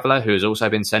time traveler who has also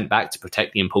been sent back to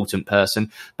protect the important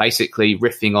person, basically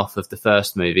riffing off of the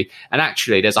first movie. And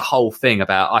actually, there's a whole thing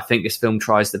about, I think this film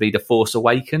tries to be the Force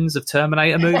Awakens of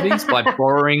Terminator movies by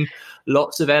borrowing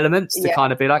lots of elements to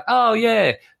kind of be like, oh,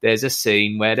 yeah, there's a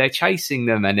scene where they're chasing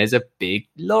them and there's a big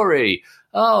lorry.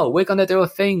 Oh, we're going to do a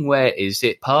thing where is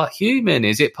it part human?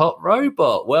 Is it part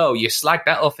robot? Well, you slag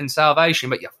that off in Salvation,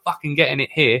 but you're fucking getting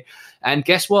it here. And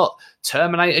guess what?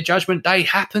 Terminator Judgment Day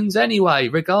happens anyway,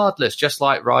 regardless, just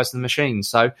like Rise of the Machines.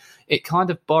 So it kind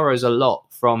of borrows a lot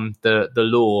from the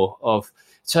lore of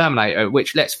Terminator,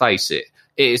 which, let's face it,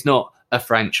 it is not a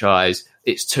franchise.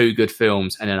 It's two good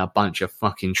films and then a bunch of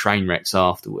fucking train wrecks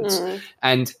afterwards.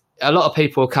 And a lot of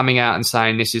people are coming out and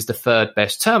saying this is the third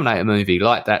best Terminator movie,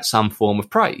 like that's some form of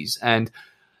praise. And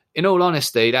in all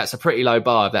honesty, that's a pretty low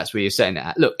bar if that's where you're setting it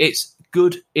at. Look, it's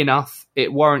good enough.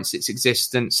 It warrants its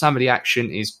existence. Some of the action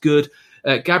is good.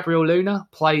 Gabriel Luna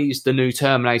plays the new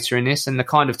Terminator in this, and the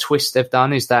kind of twist they've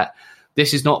done is that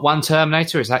this is not one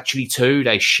Terminator, it's actually two.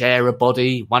 They share a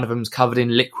body. One of them's covered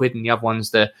in liquid and the other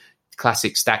one's the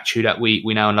classic statue that we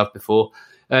know and love before.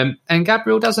 And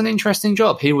Gabriel does an interesting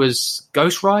job. He was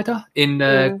Ghost Rider in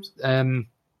Agents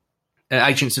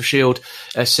of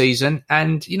S.H.I.E.L.D. Season.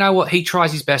 And you know what? He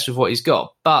tries his best with what he's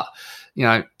got. But,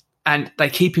 and they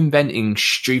keep inventing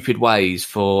stupid ways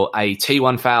for a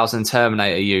T-1000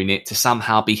 Terminator unit to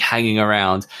somehow be hanging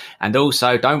around. And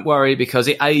also, don't worry, because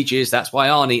it ages. That's why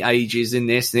Arnie ages in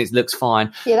this, and it looks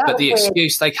fine. Yeah, but the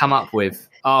excuse they come up with,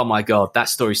 oh my God, that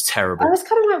story's terrible. I was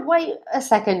kind of like, wait a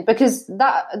second, because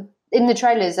that... in the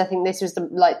trailers, I think this was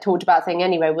the talked about thing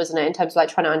anyway, wasn't it? In terms of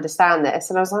trying to understand this,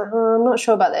 and I was like, I'm not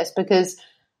sure about this, because,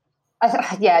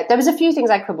 there was a few things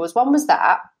I quibbled. One was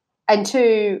that, and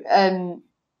two,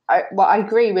 I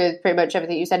agree with pretty much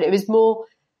everything you said. It was more,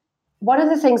 one of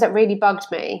the things that really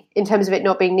bugged me in terms of it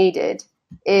not being needed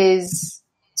is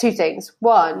two things.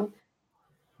 One,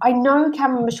 I know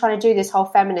Cameron was trying to do this whole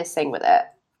feminist thing with it,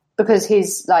 because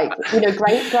he's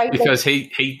great. Because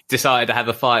he decided to have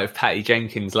a fight with Patty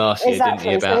Jenkins last year, didn't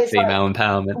he, about female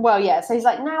empowerment? Well, yeah. So he's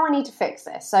like, now I need to fix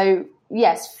this. So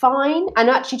yes, fine. And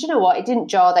actually, do you know what? It didn't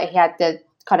jar that he had the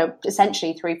kind of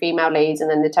essentially three female leads and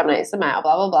then the Terminator's the male,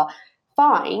 blah, blah, blah.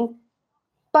 Fine.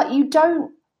 But you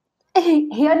don't,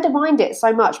 he undermined it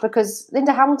so much, because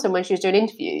Linda Hamilton, when she was doing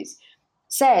interviews,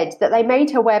 said that they made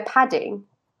her wear padding,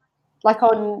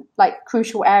 on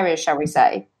crucial areas, shall we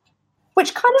say,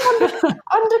 which kind of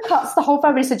undercuts the whole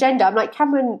feminist agenda. I'm like,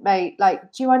 Cameron, mate,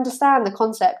 do you understand the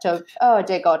concept of, oh,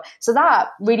 dear God. So that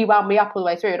really wound me up all the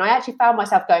way through. And I actually found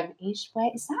myself going, is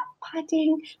that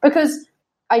padding? Because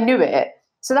I knew it.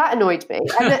 So that annoyed me.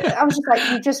 And I was just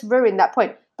like, you just ruined that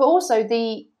point. But also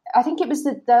I think it was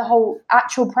the whole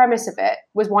actual premise of it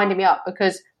was winding me up,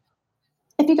 because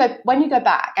when you go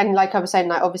back, and like I was saying,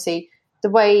 obviously the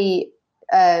way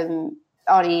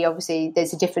Arnie, obviously,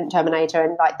 there's a different Terminator,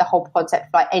 and like the whole concept of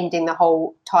like ending the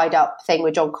whole tied up thing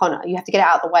with John Connor, you have to get it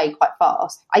out of the way quite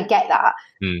fast. I get that.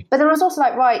 But then I was also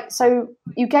like, right, so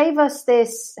you gave us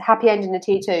this happy ending to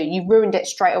T2, you ruined it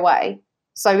straight away.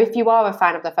 So if you are a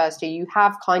fan of the first two, you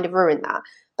have kind of ruined that.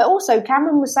 But also,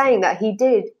 Cameron was saying that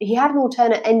he had an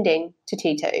alternate ending to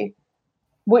T2,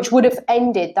 which would have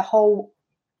ended the whole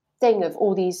thing of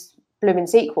all these blooming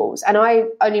sequels. And I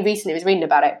only recently was reading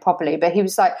about it properly, but he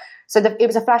was like, it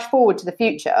was a flash forward to the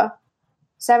future.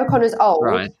 Sarah Connor's old,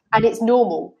 right, and it's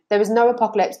normal. There was no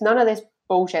apocalypse, none of this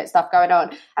bullshit stuff going on.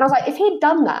 And I was like, if he'd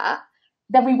done that,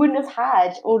 then we wouldn't have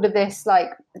had all of this, like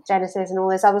Genesis and all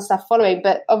this other stuff following.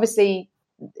 But obviously,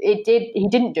 he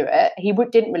didn't do it. He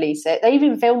didn't release it. They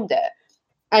even filmed it.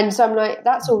 And so I'm like,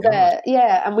 that's all there.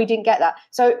 Yeah, and we didn't get that.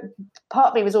 So part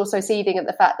of me was also seething at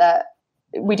the fact that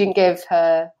we didn't give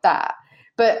her that.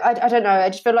 But I don't know. I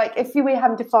just feel like if we're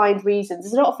having to find reasons,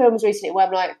 there's a lot of films recently where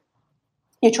I'm like,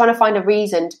 you're trying to find a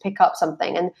reason to pick up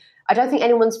something. And I don't think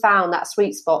anyone's found that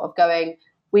sweet spot of going,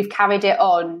 we've carried it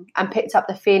on and picked up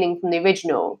the feeling from the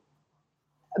original,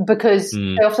 because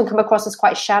they often come across as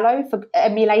quite shallow for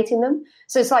emulating them.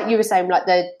 So it's like you were saying, like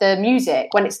the music,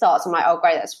 when it starts, I'm like, oh,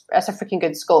 great, that's a freaking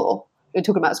good score. We were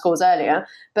talking about scores earlier.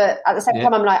 But at the same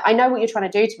time, I'm like, I know what you're trying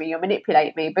to do to me. You're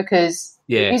manipulating me because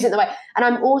you're using it the way. And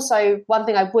I'm also, one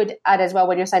thing I would add as well,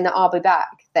 when you're saying the I'll be back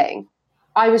thing,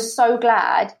 I was so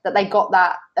glad that they got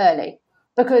that early.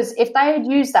 Because if they had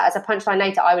used that as a punchline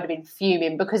later, I would have been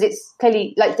fuming, because it's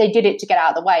clearly like they did it to get out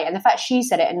of the way. And the fact she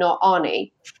said it and not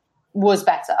Arnie was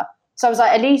better. So I was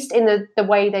like, at least in the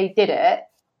way they did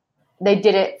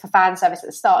it for fan service at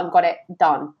the start and got it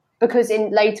done. Because in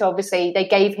later, obviously, they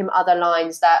gave him other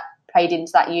lines that played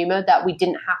into that humour, that we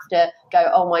didn't have to go,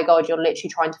 oh my God, you're literally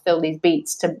trying to fill these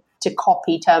beats to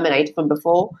copy Terminator from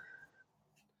before.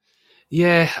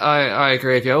 Yeah, I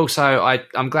agree with you. Also,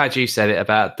 I'm glad you said it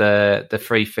about the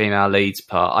three female leads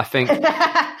part. I think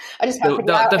I just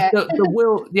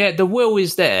the will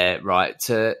is there, right,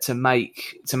 to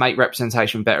make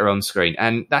representation better on screen,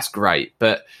 and that's great.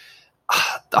 But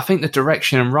I think the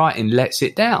direction and writing lets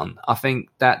it down. I think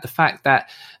that the fact that,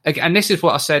 and this is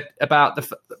what I said about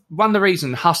one of the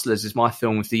reasons Hustlers is my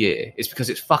film of the year is because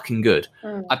it's fucking good.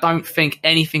 I don't think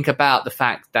anything about the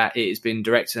fact that it has been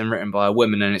directed and written by a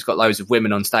woman and it's got loads of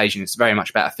women on stage and it's very much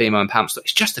about a female empowerment story.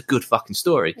 It's just a good fucking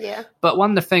story. Yeah. But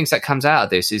one of the things that comes out of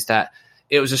this is that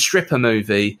it was a stripper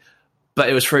movie, but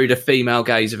it was through the female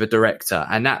gaze of a director.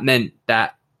 And that meant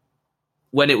that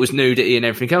when it was nudity and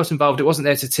everything else involved, it wasn't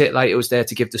there to titillate, it was there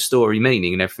to give the story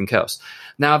meaning and everything else.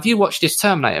 Now, if you watch this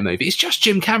Terminator movie, it's just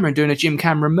Jim Cameron doing a Jim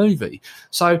Cameron movie.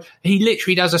 So he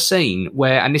literally does a scene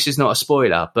where, and this is not a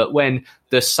spoiler, but when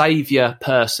the saviour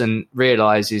person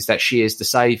realises that she is the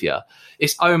saviour,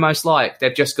 it's almost like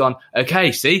they've just gone,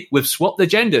 okay, see, we've swapped the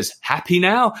genders. Happy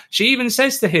now? She even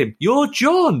says to him, you're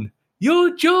John.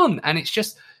 You're John. And it's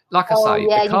just, like I say,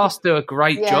 the cast do a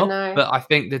great job, but I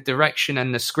think the direction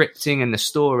and the scripting and the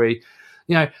story,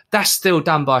 that's still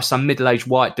done by some middle-aged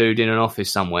white dude in an office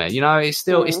somewhere. It's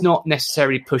still, it's not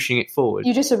necessarily pushing it forward.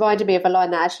 You just reminded me of a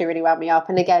line that actually really wound me up.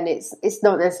 And again, it's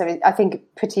not necessarily, I think,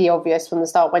 pretty obvious from the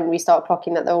start when we start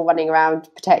clocking that they're all running around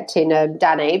protecting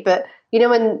Danny. But,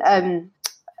 when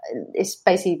it's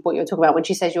basically what you're talking about when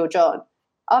she says you're John.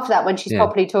 After that, when she's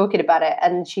properly talking about it,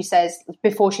 and she says,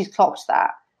 before she's clocked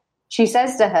that, she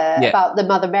says to her about the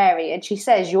Mother Mary, and she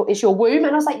says, it's your womb.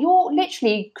 And I was like, you're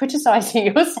literally criticising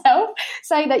yourself,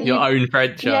 saying that your own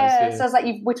franchise. Yeah, so I was like,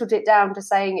 you've whittled it down to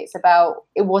saying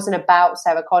it wasn't about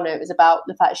Sarah Connor, it was about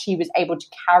the fact she was able to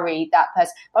carry that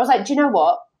person. But I was like, do you know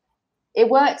what? It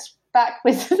works back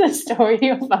with the story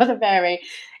of Mother Mary.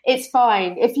 It's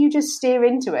fine. If you just steer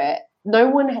into it, no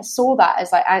one saw that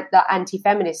as like that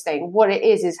anti-feminist thing. What it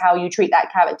is how you treat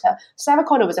that character. Sarah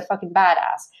Connor was a fucking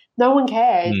badass. No one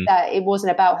cared that it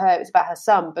wasn't about her, it was about her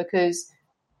son, because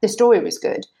the story was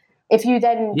good. If you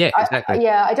then... Yeah, exactly.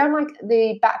 I don't like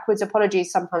the backwards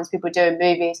apologies sometimes people do in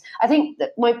movies. I think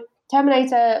that my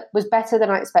Terminator was better than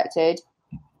I expected.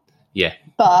 Yeah.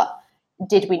 But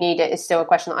did we need it is still a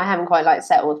question that I haven't quite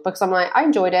settled, because I'm like, I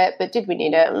enjoyed it, but did we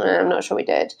need it? I'm not sure we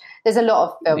did. There's a lot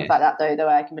of films like that, though, where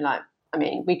I can be like, I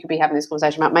mean, we could be having this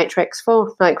conversation about Matrix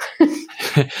for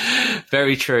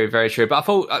Very true, very true. But I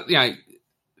thought,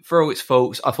 for all its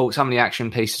faults, I thought some of the action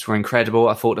pieces were incredible.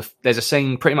 I thought there's a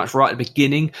scene pretty much right at the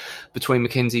beginning between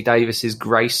Mackenzie Davis's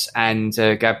Grace and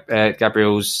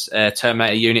Gabriel's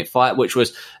Terminator unit fight, which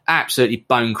was absolutely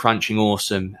bone-crunching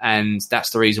awesome. And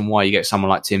that's the reason why you get someone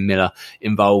like Tim Miller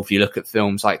involved. You look at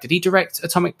films like, did he direct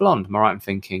Atomic Blonde? Am I right in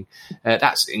thinking?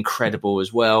 That's incredible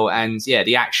as well. And yeah,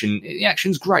 the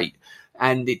action's great.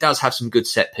 And it does have some good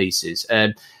set pieces.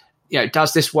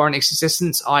 does this warrant its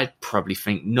existence? I'd probably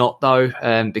think not, though,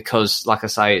 because, like I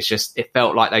say, it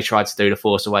felt like they tried to do the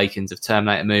Force Awakens of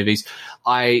Terminator movies.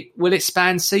 Will it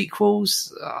span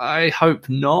sequels? I hope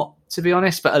not, to be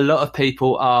honest, but a lot of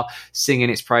people are singing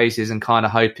its praises and kind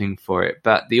of hoping for it.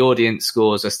 But the audience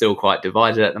scores are still quite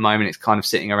divided at the moment. It's kind of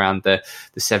sitting around the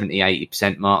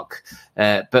 70-80% mark.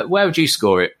 But where would you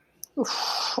score it?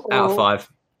 Out of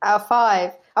 5? Out of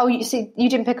 5. Oh, you see, you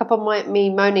didn't pick up on me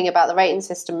moaning about the rating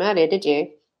system earlier, did you?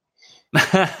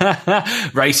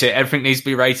 Rate it. Everything needs to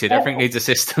be rated. Everything needs a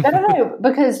system. No,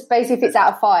 because basically if it's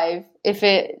out of 5, if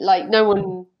it's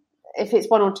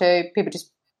 1 or 2,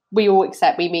 we all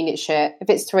accept, we mean it's shit. If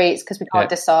it's 3, it's because we can't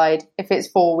decide. If it's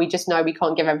 4, we just know we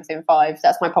can't give everything 5.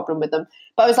 That's my problem with them.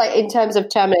 But I was like, in terms of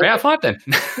Terminator... 3 out of 5 then.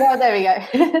 Well, there we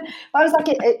go. I was like,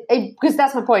 because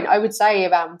that's my point. I would say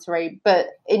around 3, but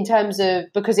in terms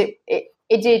of, because it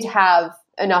did have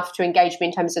enough to engage me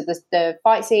in terms of the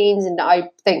fight scenes, and I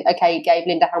think, okay, it gave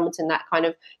Linda Hamilton that kind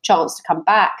of chance to come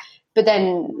back. But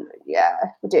then,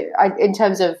 in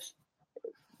terms of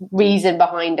reason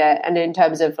behind it, and in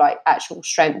terms of like actual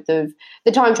strength of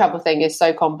the time travel thing, is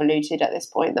so convoluted at this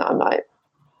point that I'm like,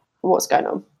 what's going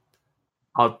on?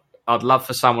 I'd love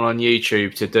for someone on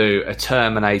YouTube to do a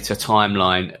Terminator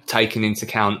timeline, taking into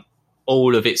account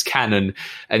all of its canon,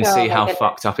 and see how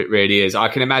fucked up it really is. I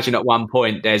can imagine at one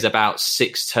point there's about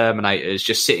 6 Terminators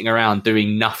just sitting around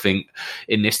doing nothing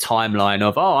in this timeline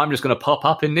of, I'm just going to pop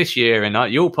up in this year,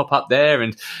 and you'll pop up there,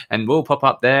 and we'll pop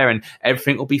up there, and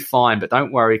everything will be fine. But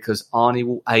don't worry, because Arnie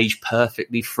will age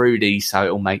perfectly through these, so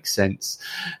it'll make sense.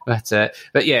 But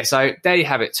yeah, so there you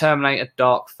have it. Terminator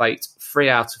Dark Fate, 3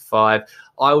 out of 5.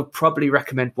 I would probably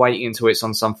recommend waiting until it's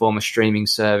on some form of streaming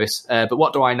service. But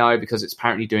what do I know? Because it's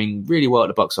apparently doing really well at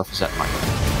the box office at the moment.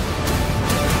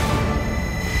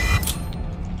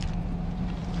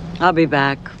 I'll be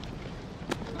back.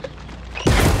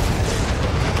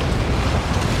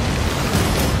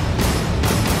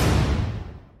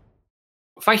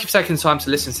 Thank you for taking the time to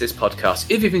listen to this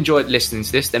podcast. If you've enjoyed listening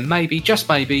to this, then maybe, just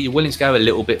maybe, you're willing to go a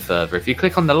little bit further. If you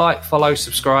click on the like, follow,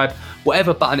 subscribe,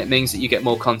 whatever button it means that you get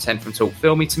more content from Talk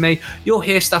Filmy to me, you'll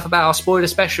hear stuff about our spoiler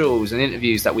specials and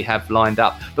interviews that we have lined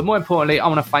up. But more importantly, I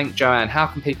want to thank Joanne. How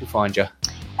can people find you?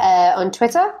 On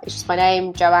Twitter, it's just my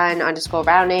name,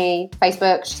 Joanne_Rowney.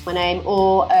 Facebook, it's just my name.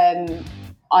 Or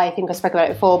I think I spoke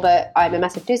about it before, but I'm a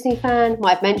massive Disney fan.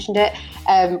 Might have mentioned it.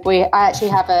 I actually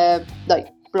have a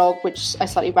blog which I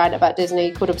slightly rant about Disney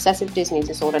called Obsessive Disney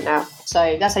Disorder now.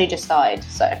 So that's only just started.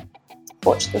 So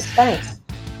watch this space.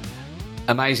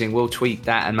 Amazing. We'll tweet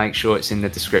that and make sure it's in the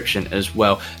description as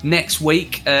well. Next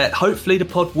week, hopefully the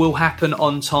pod will happen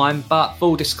on time, but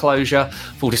full disclosure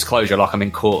like I'm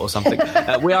in court or something.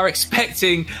 We are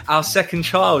expecting our second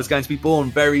child is going to be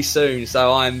born very soon.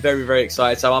 So I'm very, very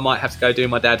excited. So I might have to go do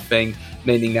my dad thing,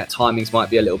 meaning that timings might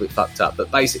be a little bit fucked up.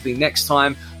 But basically next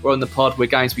time we're on the pod, we're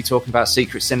going to be talking about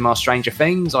Secret Cinema Stranger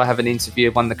Things. I have an interview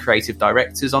of one of the creative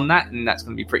directors on that, and that's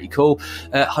going to be pretty cool.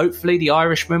 Hopefully The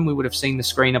Irishman, we would have seen the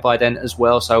screener by then as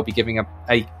well, so I'll be giving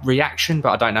a reaction, but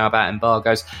I don't know about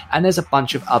embargoes. And there's a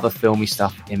bunch of other filmy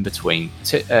stuff in between.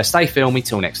 Stay filmy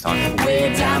till next time.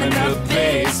 Way down in the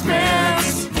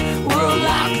basement, we'll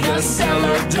lock the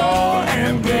cellar door,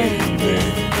 and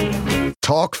baby,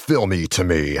 Talk Filmy to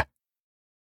Me